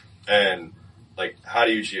 And like, how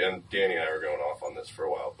do you, and Danny and I were going off on this for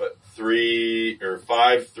a while, but 3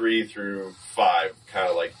 through 5, kind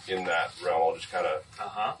of like in that realm. I'll just kind of,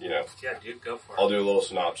 you know. Yeah, dude, go for it. I'll do a little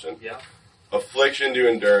synopsis. Yeah. Affliction to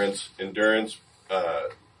endurance. Endurance,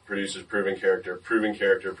 produces proven character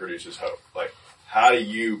produces hope. Like, how do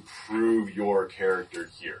you prove your character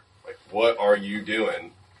here? Like, what are you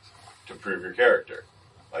doing to prove your character?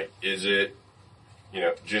 Like, is it, you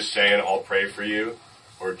know, just saying, I'll pray for you,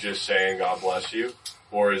 or just saying, God bless you?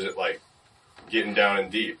 Or is it like getting down in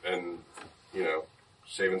deep and, you know,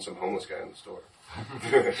 saving some homeless guy in the store?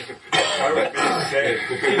 I would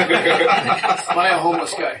be buy a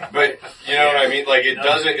homeless guy. But you know what I mean? Like,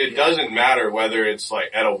 it doesn't matter whether it's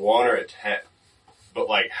like at a 1 or a 10, but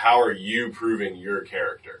like, how are you proving your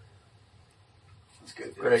character? That's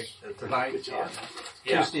good. Greg, tonight,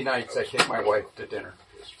 Tuesday nights, I take my wife to dinner.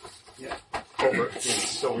 Yeah. Over,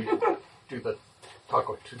 so we do the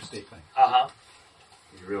Taco Tuesday thing.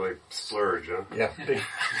 You really splurge, huh? Yeah, big.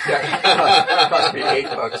 Yeah, cost me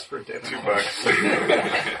 $8 for dinner.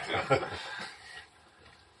 $2.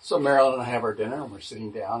 So Marilyn and I have our dinner, and we're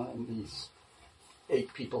sitting down, and these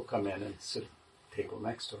 8 people come in and sit at the table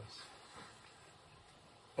next to us.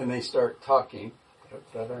 And they start talking, and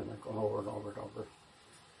they're going over and over and over.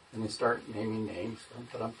 And they start naming names,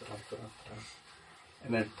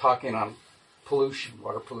 and then talking on pollution,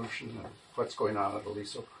 water pollution, and what's going on at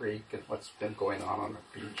Aliso Creek, and what's been going on the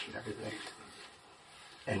beach and everything.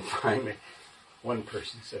 And finally, one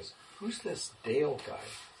person says, "Who's this Dale guy?"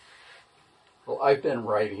 Well, I've been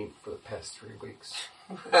writing for the past 3 weeks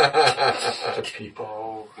to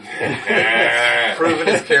people. Proving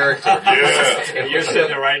his character. Yeah. You're sitting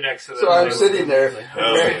there right next to them. So I'm sitting there.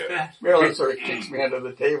 Yeah. Marilyn sort of kicks me under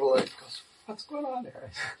the table and goes, "What's going on there?"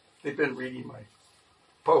 I said, "They've been reading my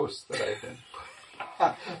posts that I've been..."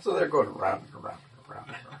 So they're going around and around and around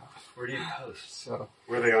and around. Where do you post? So,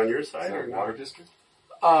 were they on your side or Water District?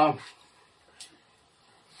 I've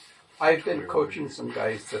been coaching some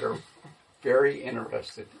guys that are very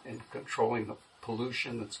interested in controlling the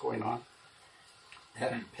pollution that's going on.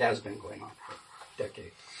 Has been going on for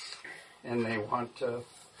decades. And they want to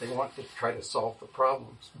try to solve the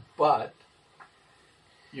problems. But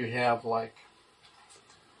you have like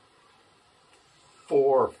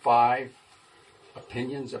 4 or 5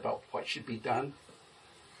 opinions about what should be done.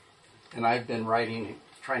 And I've been writing,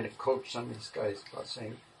 trying to coach some of these guys about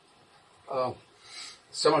saying,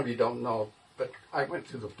 some of you don't know, but I went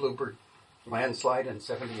through the Bluebird landslide in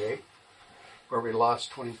 78, where we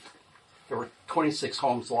lost there were 26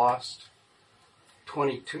 homes lost,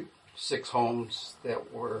 26 homes that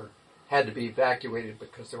had to be evacuated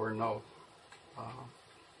because there were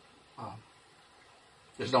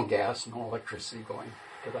there's no gas, no electricity going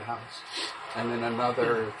to the house. And then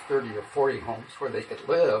another 30 or 40 homes where they could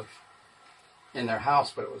live in their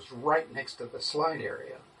house, but it was right next to the slide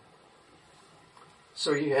area.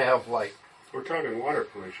 So you have like... We're talking water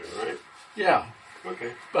pollution, right? Yeah.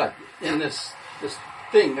 Okay. But in this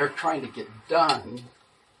thing they're trying to get done,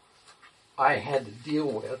 I had to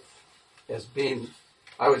deal with as being...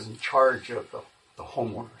 I was in charge of the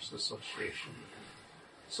homeowners association.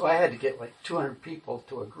 So I had to get like 200 people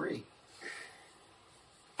to agree.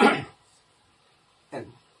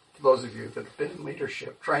 And for those of you that have been in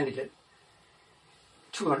leadership, trying to get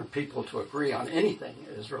 200 people to agree on anything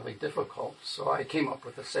is really difficult. So I came up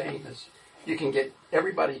with a saying is, you can get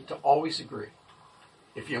everybody to always agree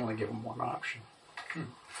if you only give them one option.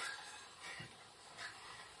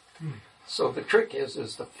 So the trick is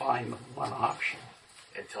to find the one option.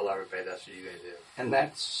 And tell everybody that's what you're going to do. And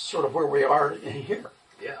that's sort of where we are in here.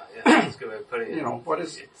 Yeah. That's a good way of putting it. You know,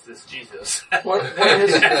 it's this Jesus. what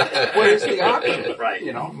is the option? Right.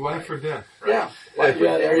 You know, life or death. Right. Yeah. But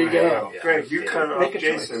Yeah, there you go. Greg, you cut off Make a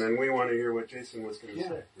Jason, choice. and we want to hear what Jason was going to Yeah.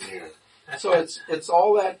 say. Yeah. So it's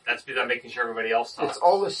all that. That's because I'm making sure everybody else talks. It's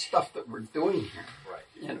all this stuff that we're doing here. Right.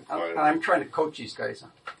 And I'm trying to coach these guys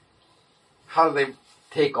on how do they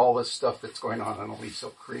take all this stuff that's going on in Aliso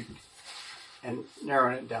Creek and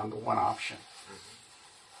narrowing it down to one option.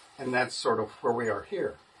 Mm-hmm. And that's sort of where we are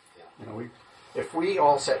here. Yeah. If we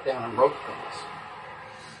all sat down and wrote things,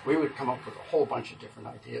 we would come up with a whole bunch of different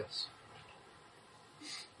ideas.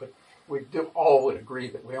 But we all would agree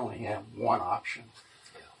that we only have one option.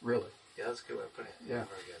 Yeah. Really. Yeah, that's a good way of putting it. Yeah.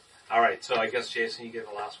 Very good. All right, so I guess, Jason, you get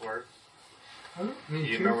the last word. Do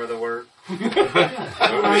you remember the word? I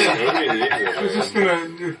was just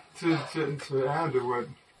going to add to what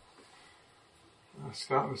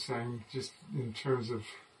Scott was saying, just in terms of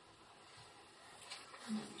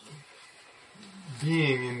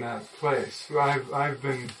being in that place. I've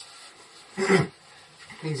been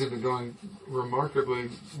things have been going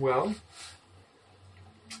remarkably well,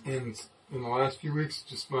 and in the last few weeks,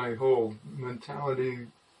 just my whole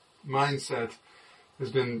mindset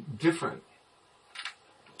has been different.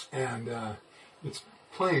 And it's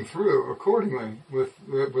playing through accordingly with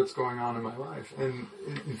what's going on in my life. And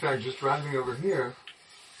in fact, just driving over here,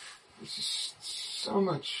 there's just so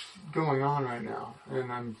much going on right now.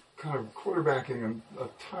 And I'm kind of quarterbacking a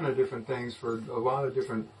ton of different things for a lot of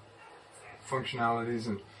different functionalities.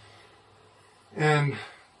 And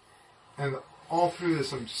all through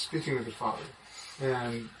this, I'm just speaking with the Father.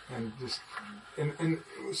 And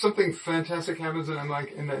something fantastic happens, and I'm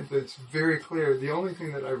like, and it's very clear. The only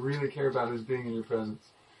thing that I really care about is being in your presence.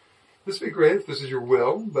 This would be great if this is your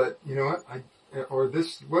will, but you know what? Or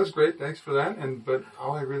this was great, thanks for that. But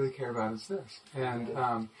all I really care about is this, and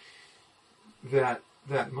that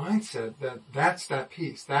mindset, that's that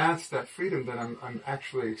peace, that's that freedom that I'm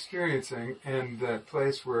actually experiencing, and that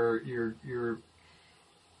place where you're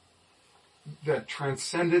that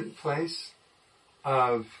transcendent place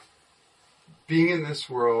of being in this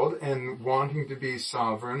world and wanting to be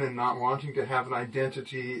sovereign and not wanting to have an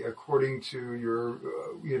identity according to your,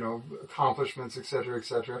 accomplishments,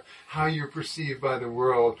 etc., how you're perceived by the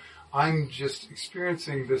world. I'm just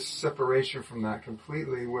experiencing this separation from that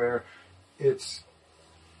completely, where it's,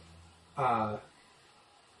 are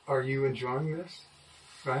you enjoying this?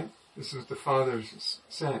 Right? This is what the Father's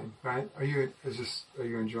saying, right? Are you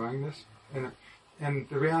enjoying this? And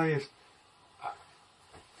the reality is,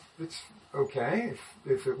 it's okay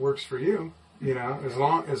if it works for you, as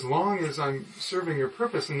long as I'm serving your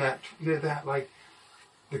purpose, and that like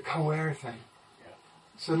the co-heir thing. Yeah.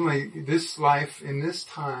 Suddenly, this life in this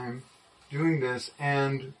time, doing this,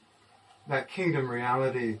 and that kingdom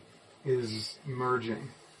reality is merging,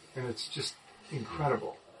 and it's just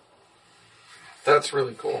incredible. That's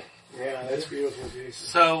really cool. Yeah, that's beautiful, Jason.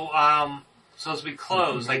 So as we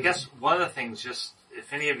close, I guess one of the things, just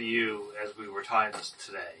if any of you, as we were talking this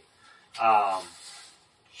today,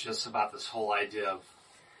 just about this whole idea of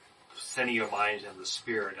sending your mind and the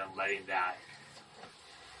Spirit and letting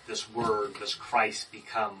this word, this Christ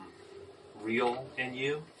become real in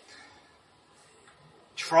you.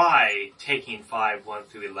 Try taking 5:1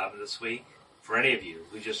 through 11 this week. For any of you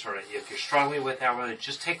who just sort of, if you're struggling with that,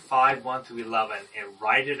 just take 5:1 through 11 and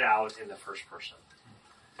write it out in the first person.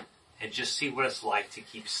 And just see what it's like to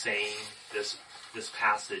keep saying this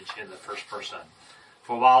passage in the first person.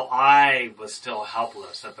 For while I was still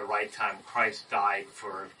helpless at the right time, Christ died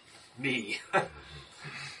for me.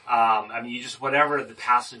 You just, whatever the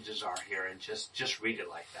passages are here, and just read it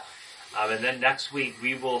like that. And then next week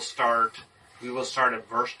we will start at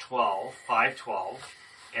verse 12, 5:12,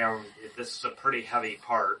 and this is a pretty heavy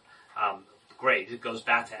part. Great, it goes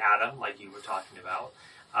back to Adam, like you were talking about.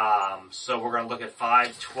 So we're going to look at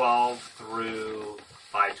 5:12 through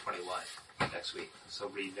 5:21 next week. So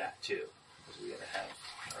read that too, as we get ahead.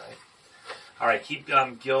 All right. Keep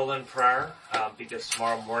Gil in prayer, because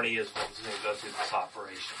tomorrow morning is when he's going to go through this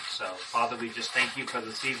operation. So, Father, we just thank you for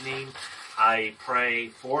this evening. I pray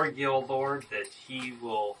for Gil, Lord, that he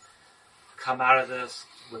will come out of this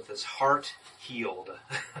with his heart healed.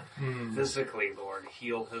 Physically, Lord,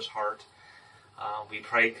 heal his heart. We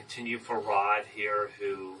pray continue for Rod here,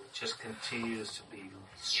 who just continues to be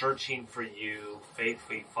searching for you,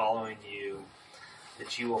 faithfully following you,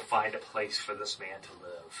 that you will find a place for this man to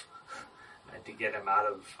live, and to get him out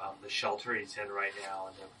of the shelter he's in right now,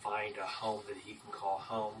 and to find a home that he can call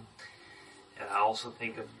home. And I also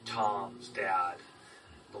think of Tom's dad,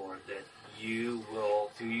 Lord, that you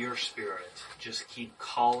will, through your Spirit, just keep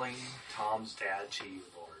calling Tom's dad to you,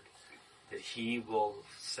 Lord, that he will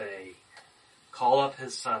say, call up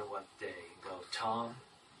his son one day and go, Tom,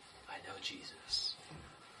 I know Jesus.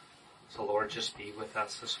 So Lord, just be with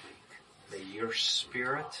us this week. May your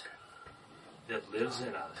Spirit that lives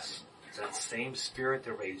in us, that same Spirit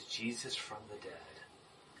that raised Jesus from the dead,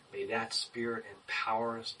 may that Spirit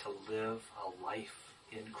empower us to live a life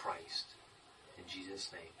in Christ. In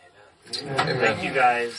Jesus' name, amen. Amen. Thank you guys.